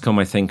it has come,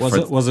 I think.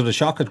 Was it a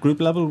shock at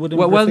group level?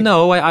 Well,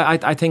 no.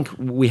 I think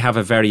we have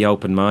a very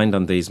open mind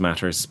on these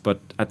matters. But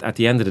at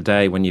the end of the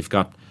day, when you've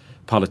got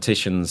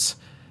politicians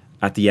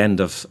at the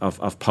end of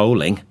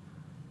polling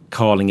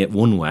calling it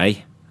one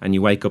way, and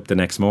you wake up the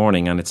next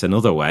morning and it's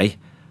another way,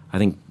 I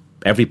think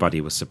everybody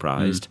was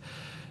surprised.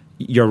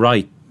 You're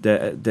right.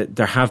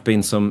 There have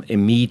been some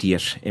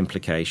immediate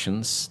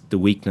implications. The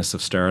weakness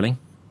of sterling.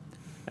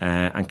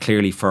 And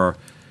clearly for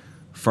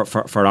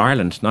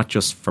Ireland, not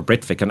just for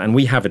Britvic, and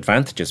we have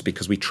advantages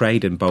because we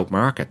trade in both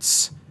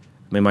markets.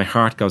 I mean, my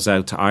heart goes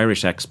out to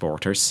Irish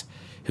exporters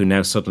who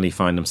now suddenly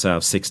find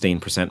themselves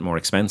 16% more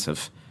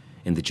expensive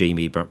in the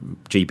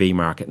GB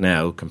market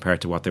now compared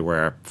to what they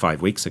were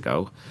 5 weeks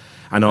ago.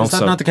 And is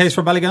that not the case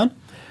for Ballygown?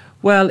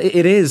 Well,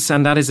 it is,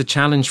 and that is a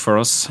challenge for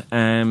us.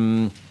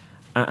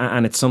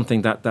 And it's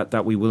something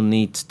that we will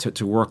need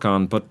to work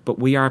on. But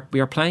we are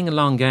playing a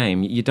long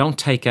game. You don't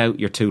take out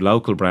your two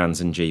local brands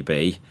in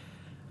GB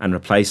and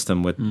replace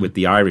them with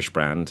the Irish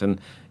brand.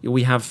 And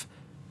we have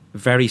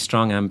very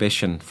strong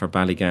ambition for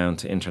Ballygown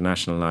to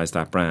internationalise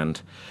that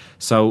brand.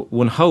 So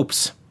one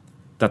hopes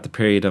that the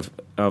period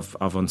of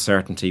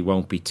uncertainty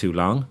won't be too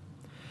long.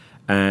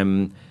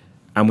 And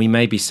we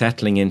may be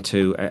settling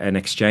into an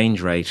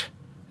exchange rate,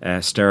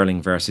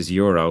 sterling versus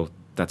euro,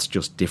 that's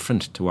just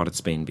different to what it's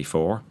been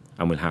before.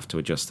 And we'll have to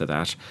adjust to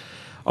that.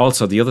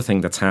 Also, the other thing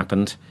that's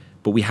happened,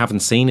 but we haven't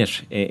seen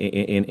it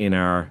in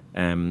our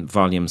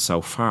volume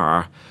so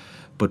far,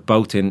 but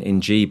both in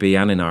GB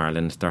and in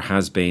Ireland, there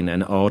has been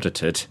an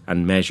audited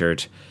and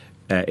measured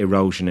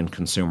erosion in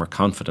consumer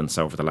confidence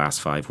over the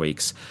last 5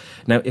 weeks.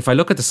 Now, if I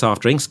look at the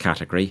soft drinks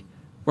category,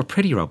 we're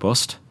pretty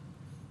robust.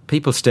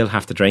 People still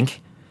have to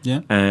drink.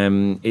 Yeah.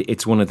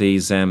 It's one of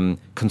these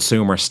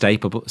consumer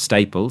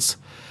staples.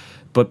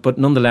 But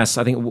nonetheless,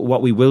 I think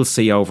what we will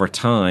see over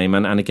time,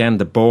 and again,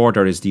 the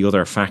border is the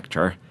other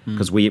factor,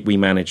 because we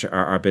manage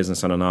our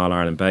business on an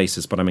all-Ireland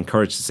basis, but I'm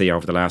encouraged to see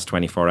over the last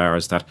 24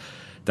 hours that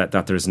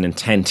there's an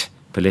intent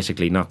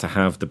politically not to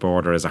have the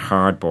border as a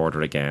hard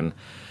border again.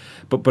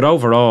 But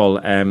overall,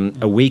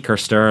 a weaker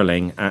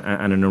sterling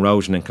and an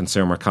erosion in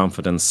consumer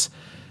confidence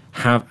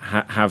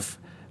have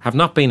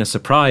not been a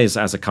surprise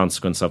as a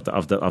consequence of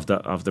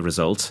the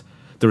result.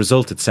 The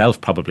result itself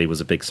probably was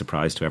a big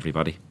surprise to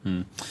everybody.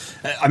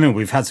 I mean,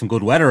 we've had some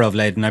good weather of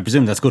late, and I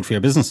presume that's good for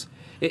your business.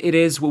 It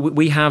is.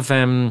 We have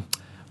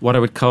what I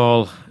would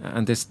call,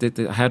 and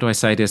how do I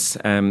say this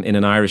in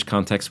an Irish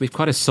context? We've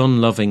quite a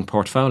sun-loving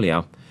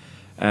portfolio.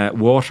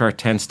 Water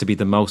tends to be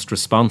the most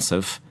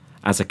responsive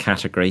as a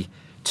category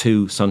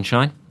to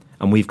sunshine,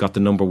 and we've got the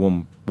number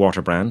one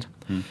water brand.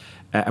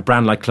 A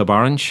brand like Club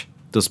Orange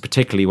does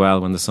particularly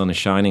well when the sun is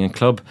shining, and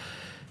Club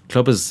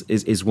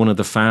is one of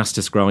the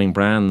fastest growing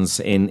brands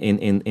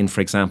in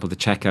for example, the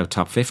Checkout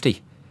Top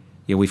 50.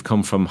 We've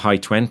come from high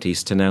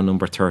 20s to now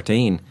number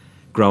 13,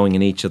 growing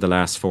in each of the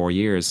last 4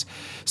 years.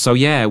 So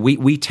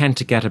we tend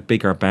to get a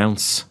bigger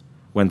bounce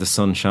when the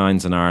sun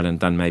shines in Ireland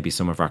than maybe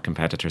some of our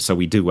competitors. So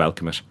we do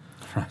welcome it.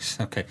 Right,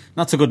 okay.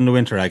 Not so good in the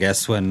winter, I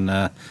guess, when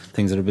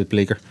things are a bit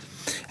bleaker.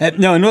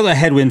 Now, another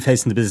headwind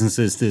facing the business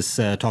is this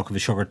talk of a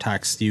sugar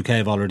tax. The UK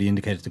have already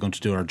indicated they're going to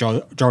do it.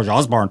 George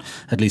Osborne,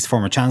 at least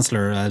former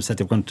Chancellor, said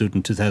they're going to do it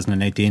in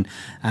 2018.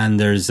 And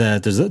there's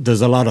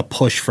a lot of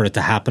push for it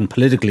to happen,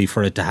 politically,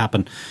 for it to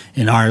happen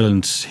in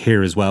Ireland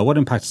here as well. What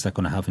impact is that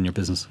going to have on your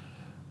business?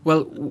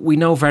 Well, we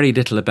know very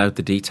little about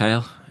the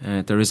detail.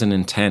 There is an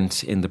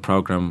intent in the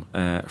programme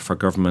for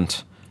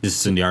government. This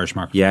is in the Irish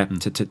market. Yeah,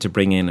 to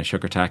bring in a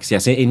sugar tax.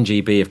 Yes, in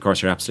GB, of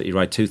course, you're absolutely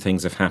right. Two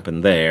things have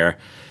happened there.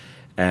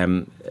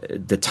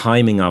 The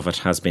timing of it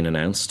has been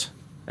announced.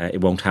 It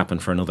won't happen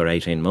for another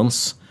 18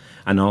 months.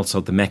 And also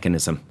the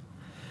mechanism.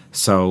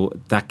 So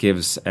that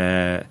gives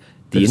the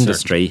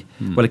industry...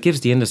 Well, it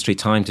gives the industry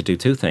time to do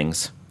two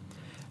things.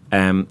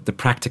 The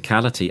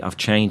practicality of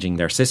changing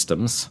their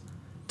systems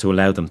to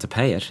allow them to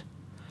pay it.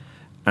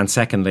 And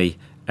secondly,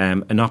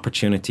 an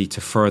opportunity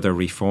to further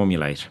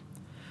reformulate.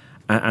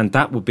 And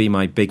that would be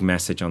my big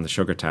message on the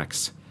sugar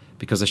tax,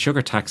 because a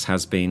sugar tax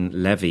has been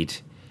levied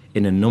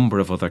in a number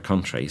of other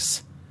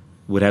countries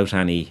without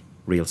any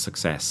real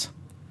success.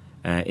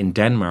 In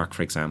Denmark,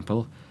 for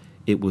example,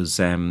 it was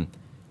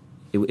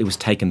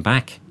taken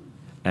back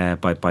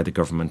by the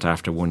government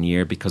after 1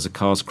 year because it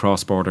caused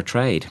cross-border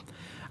trade.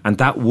 And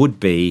that would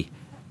be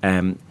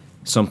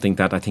something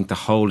that I think the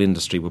whole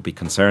industry would be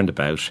concerned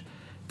about,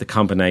 the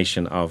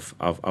combination of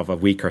a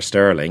weaker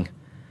sterling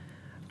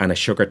and a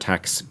sugar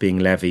tax being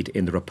levied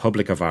in the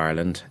Republic of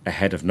Ireland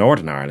ahead of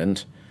Northern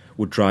Ireland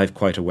would drive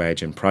quite a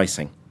wedge in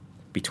pricing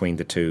between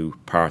the two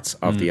parts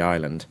of the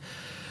island.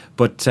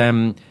 But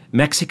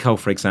Mexico,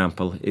 for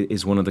example,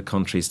 is one of the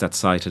countries that's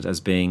cited as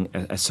being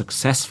a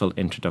successful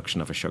introduction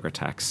of a sugar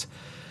tax.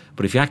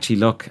 But if you actually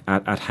look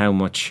at how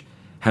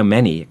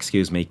many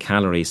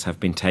calories have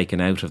been taken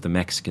out of the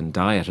Mexican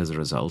diet as a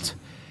result,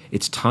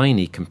 it's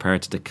tiny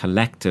compared to the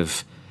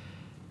collective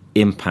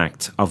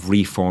impact of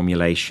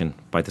reformulation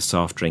by the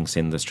soft drinks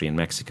industry in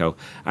Mexico.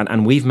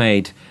 And we've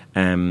made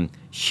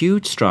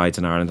huge strides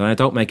in Ireland. And I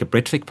don't make a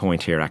Britvic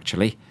point here,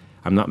 actually.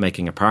 I'm not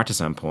making a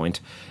partisan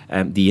point.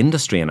 The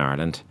industry in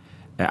Ireland,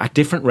 at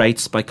different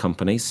rates by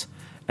companies,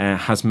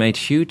 has made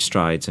huge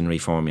strides in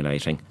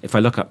reformulating. If I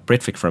look at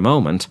Britvic for a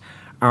moment,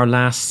 our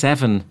last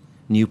 7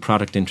 new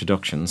product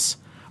introductions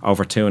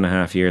over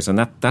 2.5 years,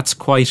 and that's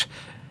quite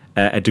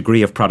a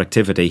degree of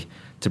productivity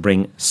to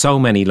bring so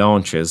many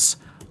launches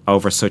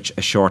over such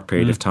a short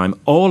period of time.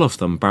 All of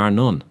them, bar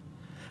none,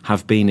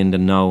 have been in the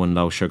no and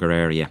low sugar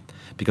area,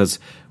 because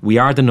we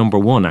are the number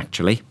one,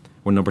 actually.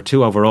 We're number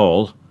 2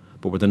 overall,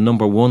 but we're the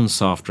number 1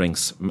 soft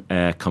drinks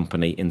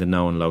company in the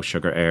no and low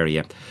sugar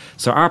area.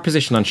 So our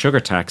position on sugar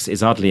tax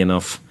is, oddly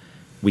enough,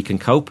 we can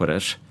cope with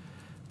it,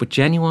 but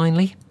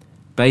genuinely,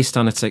 based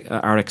on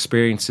our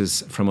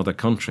experiences from other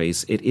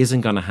countries, it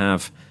isn't going to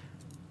have,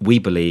 we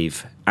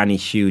believe, any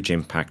huge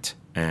impact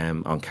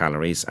on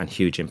calories and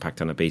huge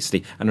impact on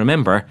obesity. And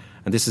remember,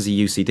 and this is a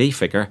UCD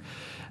figure,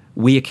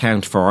 we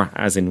account for,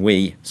 as in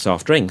we,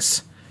 soft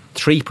drinks,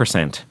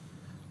 3%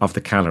 of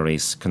the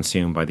calories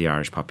consumed by the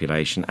Irish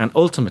population. And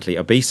ultimately,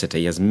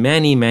 obesity has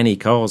many, many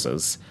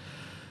causes.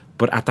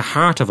 But at the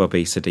heart of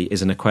obesity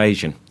is an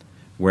equation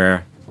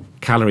where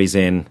calories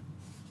in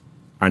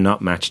are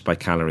not matched by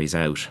calories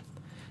out.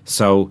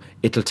 So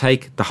it'll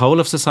take the whole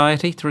of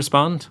society to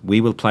respond.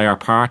 We will play our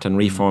part, and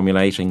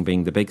reformulating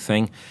being the big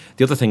thing.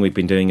 The other thing we've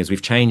been doing is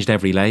we've changed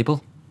every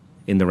label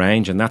in the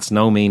range, and that's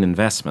no mean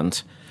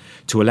investment,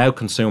 to allow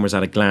consumers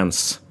at a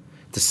glance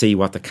to see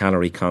what the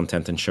calorie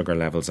content and sugar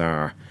levels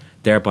are,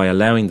 thereby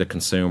allowing the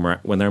consumer,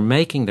 when they're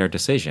making their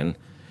decision,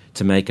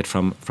 to make it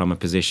from a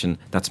position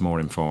that's more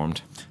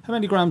informed. How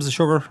many grams of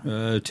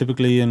sugar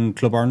typically in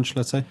Club Orange,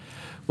 let's say?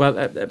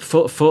 Well,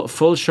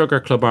 full sugar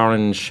Club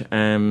Orange...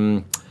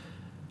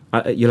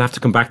 you'll have to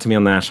come back to me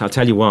on that. I'll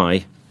tell you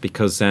why.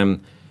 Because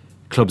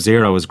Club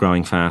Zero is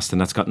growing fast,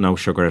 and that's got no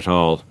sugar at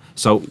all.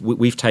 So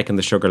we've taken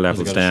the sugar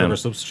levels Has it got down. A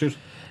sugar substitute?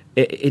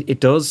 It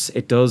does.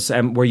 It does.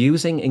 We're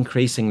using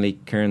increasingly,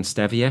 Kieran,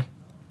 stevia.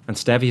 And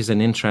stevia is an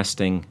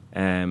interesting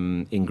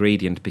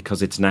ingredient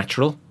because it's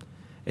natural.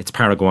 It's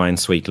Paraguayan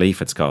sweet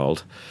leaf, it's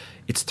called.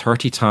 It's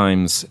 30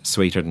 times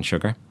sweeter than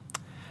sugar.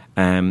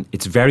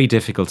 It's very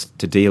difficult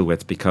to deal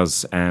with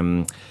because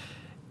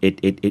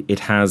it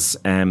has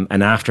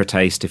an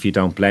aftertaste if you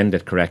don't blend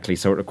it correctly.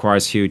 So it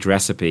requires huge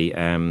recipe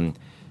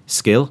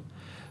skill.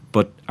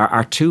 But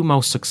our two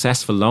most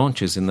successful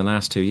launches in the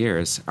last 2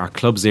 years are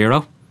Club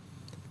Zero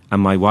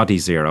and My Waddy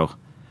Zero,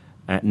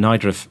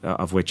 neither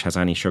of which has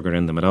any sugar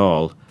in them at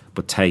all,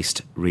 but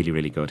taste really,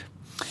 really good.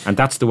 And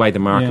that's the way the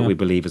market, we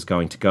believe, is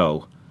going to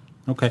go.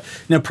 Okay.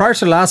 Now, prior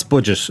to the last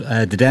budget,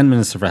 the then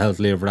Minister for Health,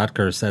 Leo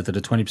Varadkar, said that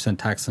a 20%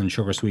 tax on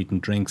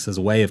sugar-sweetened drinks as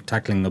a way of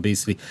tackling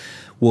obesity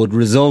would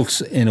result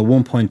in a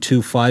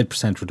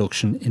 1.25%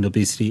 reduction in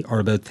obesity, or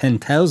about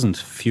 10,000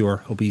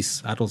 fewer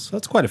obese adults.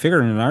 That's quite a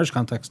figure in an Irish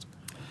context.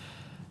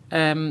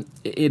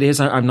 It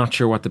is. I'm not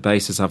sure what the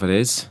basis of it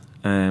is,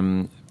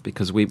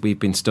 because we've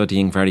been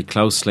studying very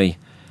closely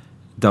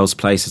those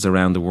places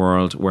around the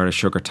world where a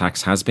sugar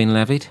tax has been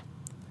levied.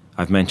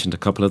 I've mentioned a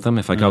couple of them.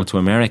 If I go to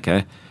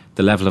America,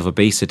 the level of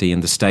obesity in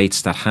the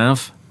states that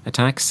have a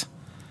tax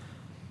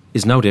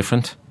is no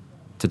different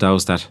to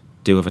those that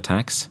do have a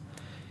tax.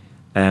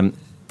 The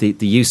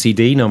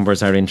UCD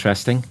numbers are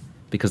interesting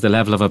because the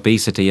level of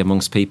obesity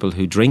amongst people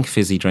who drink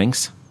fizzy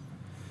drinks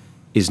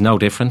is no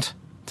different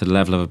to the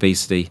level of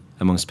obesity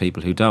amongst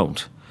people who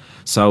don't.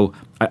 So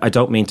I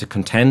don't mean to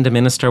contend the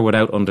minister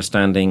without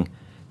understanding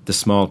the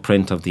small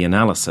print of the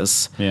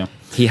analysis. Yeah.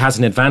 He has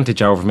an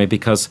advantage over me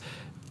because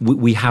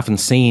we haven't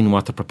seen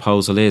what the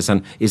proposal is.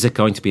 And is it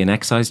going to be an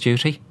excise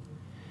duty?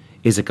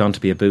 Is it going to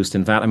be a boost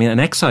in VAT? I mean, an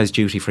excise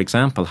duty, for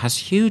example, has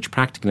huge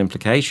practical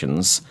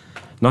implications,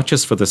 not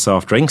just for the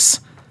soft drinks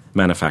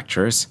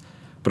manufacturers,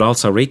 but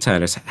also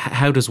retailers.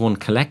 How does one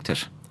collect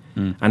it?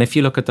 And if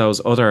you look at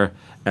those other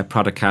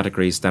product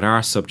categories that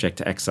are subject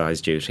to excise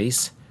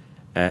duties,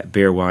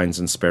 beer, wines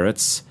and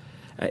spirits,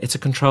 it's a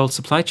controlled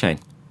supply chain.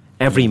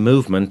 Every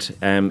movement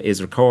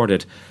is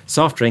recorded.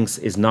 Soft drinks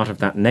is not of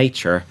that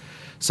nature.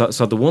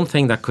 So the one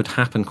thing that could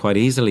happen quite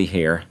easily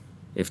here,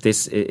 if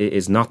this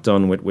is not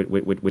done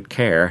with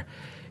care,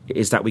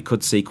 is that we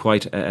could see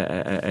quite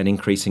an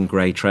increase in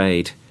grey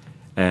trade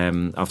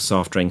of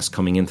soft drinks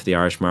coming into the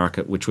Irish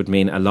market, which would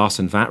mean a loss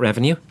in VAT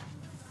revenue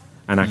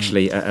and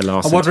actually a loss in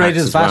tax as well. What rate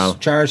is VAT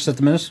charged at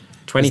the minute?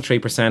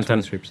 23%.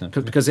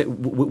 23%. Because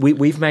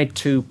we've made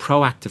two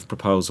proactive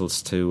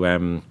proposals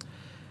to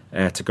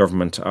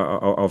government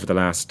over the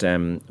last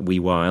wee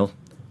while.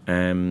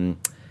 And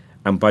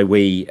by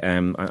we,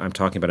 I'm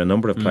talking about a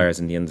number of players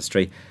in the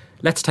industry.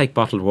 Let's take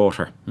bottled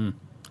water.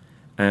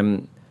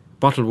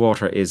 Bottled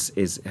water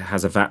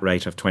has a VAT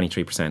rate of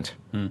 23%.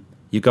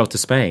 You go to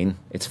Spain,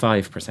 it's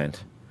 5%.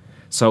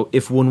 So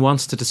if one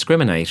wants to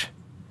discriminate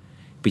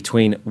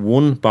between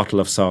one bottle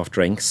of soft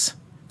drinks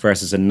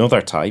versus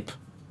another type,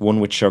 one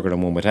with sugar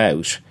and one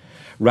without,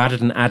 rather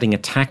than adding a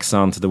tax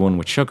on to the one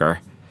with sugar,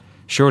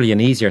 surely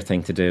an easier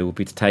thing to do would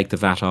be to take the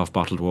VAT off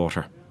bottled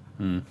water.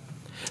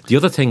 The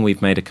other thing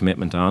we've made a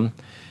commitment on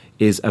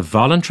is a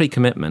voluntary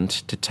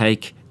commitment to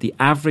take the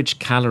average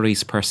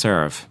calories per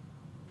serve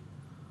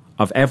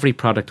of every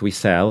product we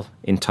sell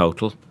in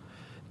total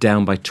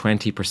down by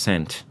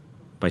 20%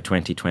 by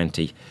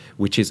 2020,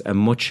 which is a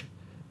much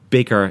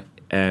bigger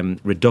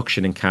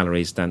reduction in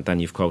calories than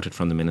you've quoted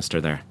from the minister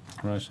there.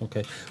 Right,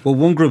 okay. Well,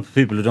 one group of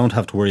people who don't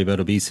have to worry about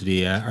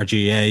obesity are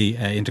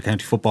GAA,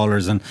 intercounty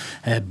footballers, and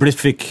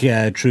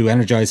Britvic through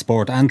Energize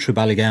Sport and through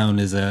Ballygowan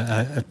is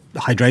a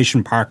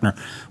hydration partner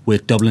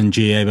with Dublin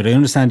GAA. But I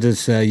understand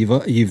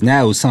that you've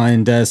now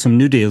signed some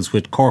new deals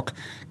with Cork,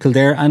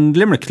 Kildare and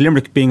Limerick.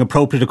 Limerick being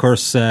appropriate, of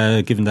course,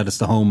 given that it's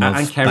the home of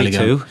and Kerry Ballygowan.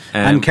 Too.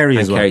 And Kerry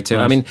as well. Kerry too.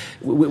 Right. I mean,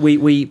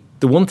 we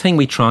the one thing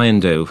we try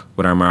and do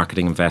with our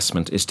marketing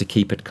investment is to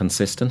keep it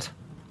consistent.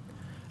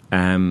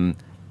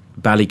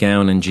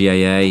 Ballygowan and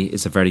GAA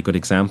is a very good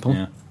example.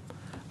 Yeah.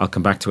 I'll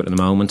come back to it in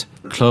a moment.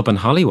 Club and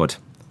Hollywood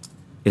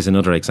is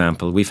another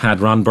example. We've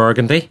had Ron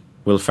Burgundy,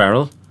 Will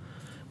Ferrell.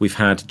 We've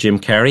had Jim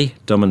Carrey,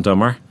 Dumb and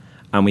Dumber.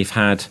 And we've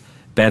had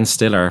Ben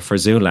Stiller for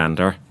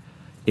Zoolander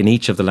in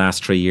each of the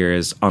last 3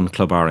 years on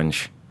Club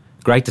Orange.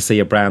 Great to see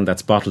a brand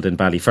that's bottled in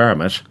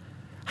Ballyfermot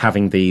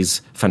having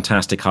these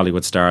fantastic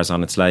Hollywood stars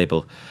on its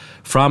label.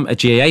 From a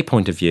GAA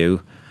point of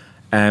view,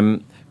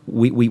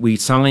 we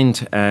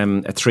signed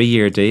a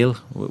 3-year deal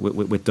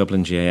with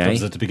Dublin GAA. That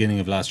was at the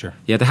beginning of last year.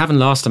 Yeah, they haven't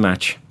lost a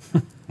match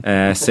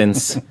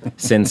since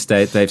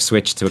they've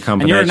switched to a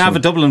combination. And you're an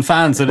avid Dublin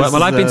fan, so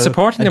well, I've been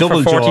supporting them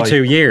for 42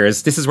 joy.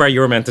 years. This is where you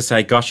were meant to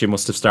say, "Gosh, you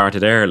must have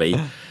started early."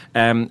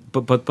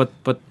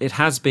 But it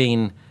has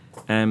been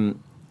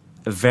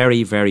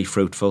very, very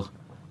fruitful.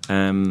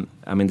 I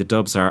mean, the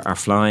Dubs are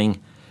flying,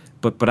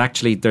 but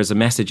actually, there's a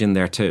message in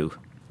there too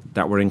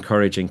that we're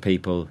encouraging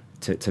people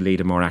to lead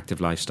a more active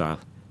lifestyle.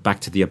 Back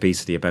to the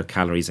obesity about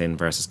calories in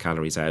versus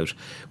calories out.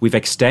 We've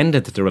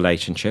extended the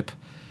relationship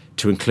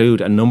to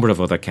include a number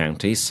of other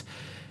counties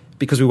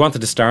because we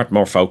wanted to start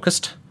more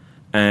focused.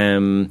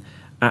 And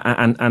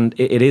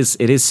it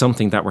is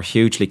something that we're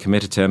hugely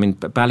committed to. I mean,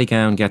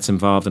 Ballygowan gets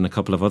involved in a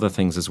couple of other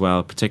things as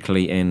well,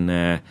 particularly in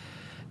the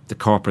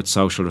corporate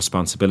social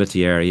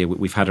responsibility area.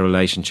 We've had a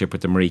relationship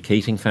with the Marie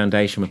Keating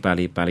Foundation with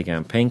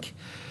Ballygowan Pink.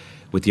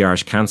 with the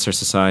Irish Cancer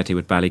Society,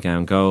 with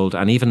Ballygown Gold,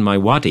 and even my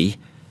Waddy.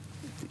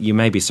 You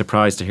may be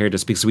surprised to hear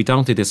this, because we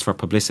don't do this for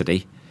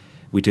publicity.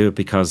 We do it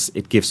because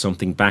it gives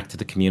something back to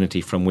the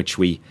community from which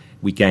we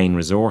gain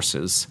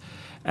resources.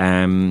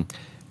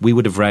 We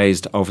would have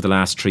raised over the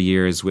last 3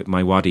 years with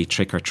my Waddy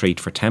Trick or Treat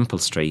for Temple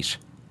Street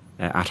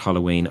at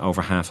Halloween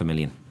over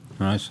 $500,000.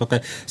 Right,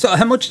 okay. So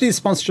how much are these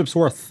sponsorships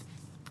worth?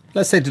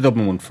 Let's say the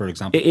Dublin one, for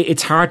example.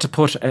 It's hard to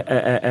put...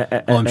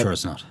 I'm sure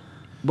it's not.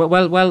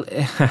 Well,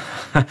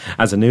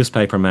 as a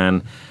newspaper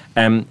man,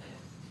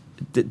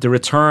 the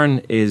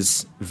return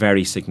is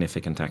very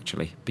significant,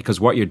 actually, because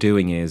what you're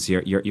doing is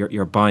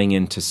you're buying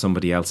into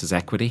somebody else's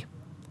equity,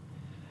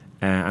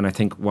 and I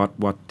think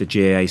what the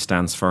GAA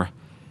stands for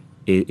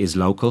is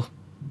local,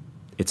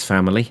 it's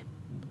family,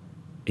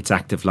 it's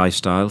active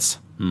lifestyles.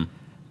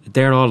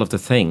 They're all of the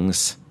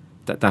things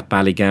that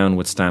Ballygown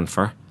would stand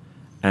for.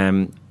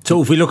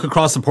 So if we look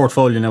across the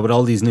portfolio now, with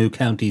all these new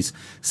counties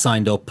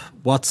signed up,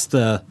 what's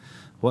the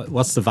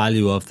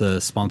value of the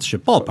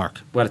sponsorship ballpark?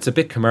 Well, it's a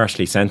bit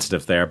commercially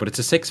sensitive there, but it's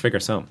a 6-figure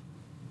sum.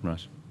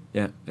 Right.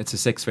 Yeah, it's a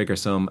 6-figure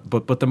sum.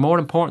 But the more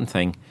important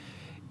thing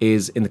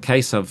is, in the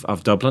case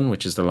of Dublin,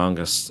 which is the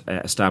longest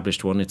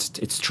established one, it's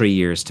 3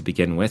 years to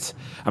begin with.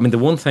 I mean, the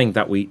one thing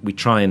that we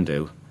try and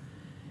do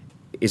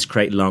is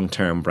create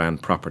long-term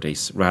brand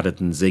properties rather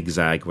than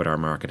zigzag with our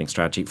marketing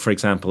strategy. For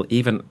example,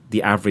 even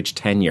the average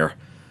tenure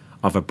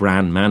of a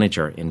brand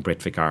manager in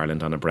Britvic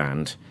Ireland on a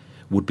brand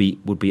would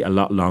be a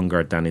lot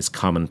longer than is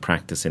common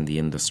practice in the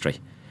industry,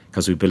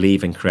 because we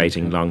believe in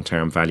creating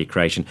long-term value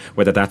creation,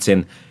 whether that's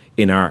in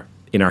our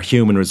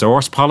human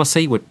resource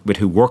policy with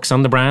who works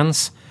on the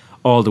brands,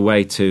 all the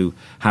way to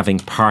having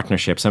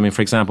partnerships. I mean,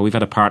 for example, we've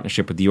had a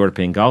partnership with the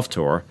European Golf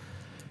Tour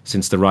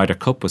since the Ryder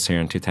Cup was here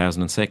in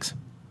 2006.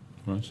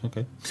 Right,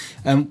 okay.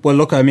 Well,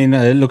 look, I mean,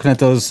 looking at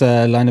those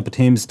lineup of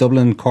teams,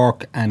 Dublin,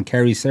 Cork and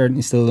Kerry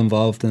certainly still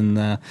involved in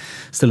the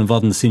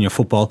senior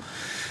football.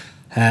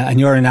 And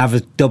you're an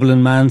avid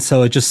Dublin man,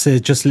 so it just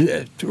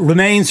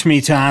remains for me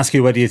to ask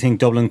you whether you think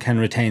Dublin can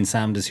retain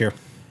Sam this year.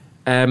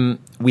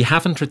 We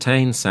haven't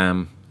retained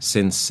Sam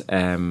since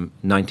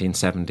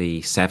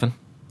 1977.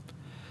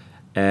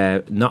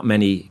 Not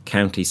many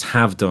counties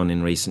have done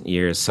in recent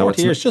years. So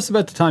 40 years, just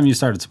about the time you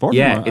started supporting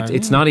him. Yeah,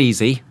 it's not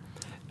easy.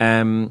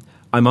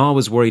 I'm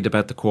always worried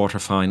about the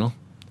quarter-final,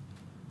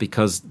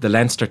 because the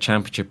Leinster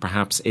Championship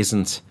perhaps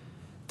isn't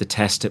the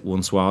test it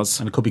once was.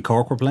 And it could be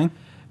Cork we're playing?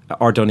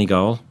 Or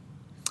Donegal.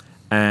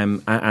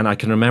 And I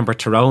can remember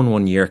Tyrone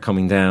one year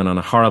coming down on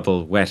a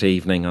horrible wet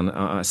evening, on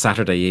a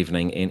Saturday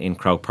evening in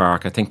Croke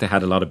Park. I think they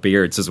had a lot of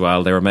beards as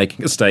well. They were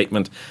making a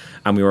statement,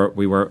 and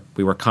we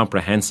were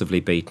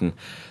comprehensively beaten.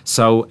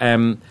 So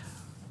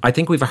I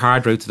think we've a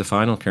hard route to the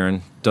final,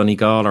 Kieran.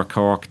 Donegal or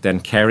Cork, then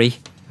Kerry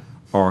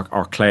or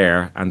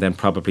Clare, and then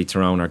probably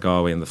Tyrone or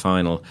Galway in the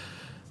final.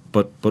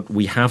 But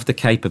we have the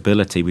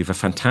capability. We have a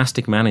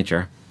fantastic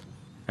manager,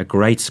 a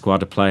great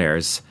squad of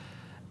players,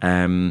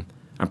 and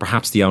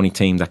perhaps the only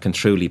team that can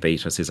truly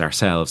beat us is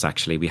ourselves,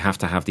 actually. We have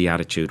to have the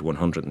attitude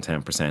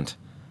 110%.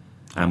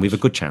 And we have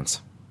a good chance.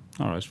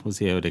 All right, we'll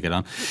see how they get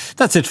on.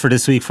 That's it for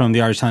this week from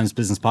the Irish Times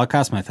Business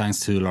Podcast. My thanks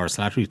to Laura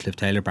Slattery, Cliff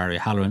Taylor, Barry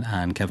Halloran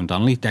and Kevin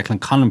Donnelly. Declan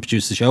Conlon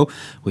produced the show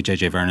with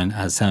JJ Vernon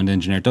as sound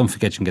engineer. Don't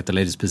forget you can get the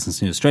latest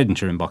business news straight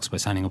into your inbox by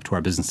signing up to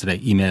our Business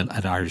Today email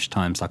at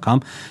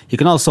irishtimes.com. You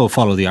can also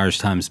follow the Irish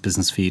Times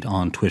business feed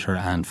on Twitter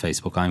and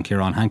Facebook. I'm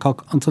Ciarán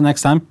Hancock. Until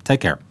next time, take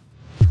care.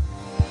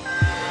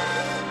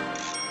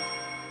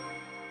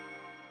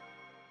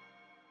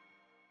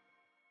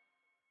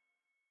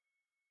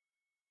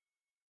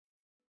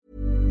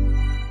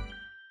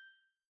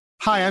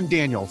 Hi, I'm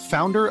Daniel,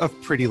 founder of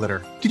Pretty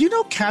Litter. Did you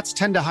know cats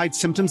tend to hide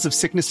symptoms of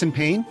sickness and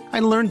pain? I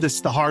learned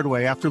this the hard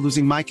way after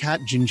losing my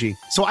cat, Gingy.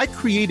 So I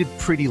created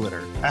Pretty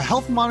Litter, a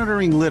health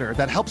monitoring litter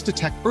that helps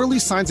detect early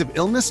signs of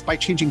illness by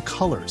changing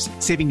colors,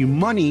 saving you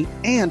money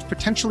and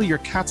potentially your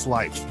cat's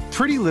life.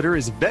 Pretty Litter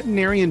is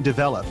veterinarian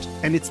developed,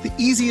 and it's the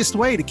easiest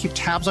way to keep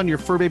tabs on your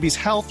fur baby's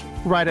health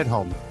right at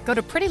home. Go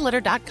to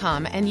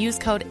prettylitter.com and use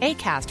code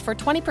ACAST for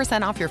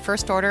 20% off your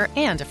first order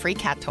and a free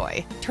cat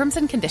toy. Terms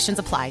and conditions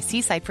apply.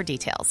 See site for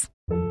details.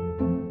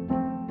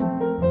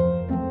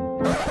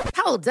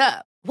 Hold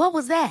up. What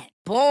was that?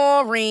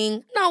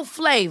 Boring. No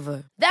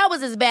flavor. That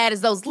was as bad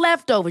as those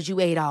leftovers you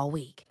ate all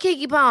week.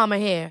 Keke Palmer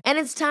here. And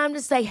it's time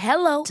to say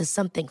hello to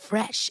something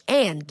fresh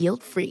and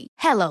guilt-free.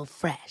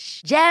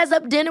 HelloFresh. Jazz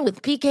up dinner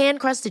with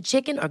pecan-crusted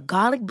chicken or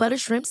garlic butter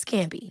shrimp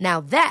scampi.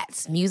 Now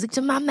that's music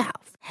to my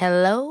mouth.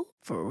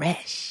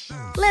 HelloFresh.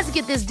 Let's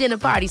get this dinner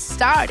party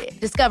started.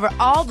 Discover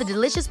all the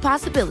delicious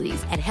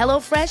possibilities at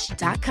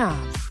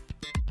HelloFresh.com.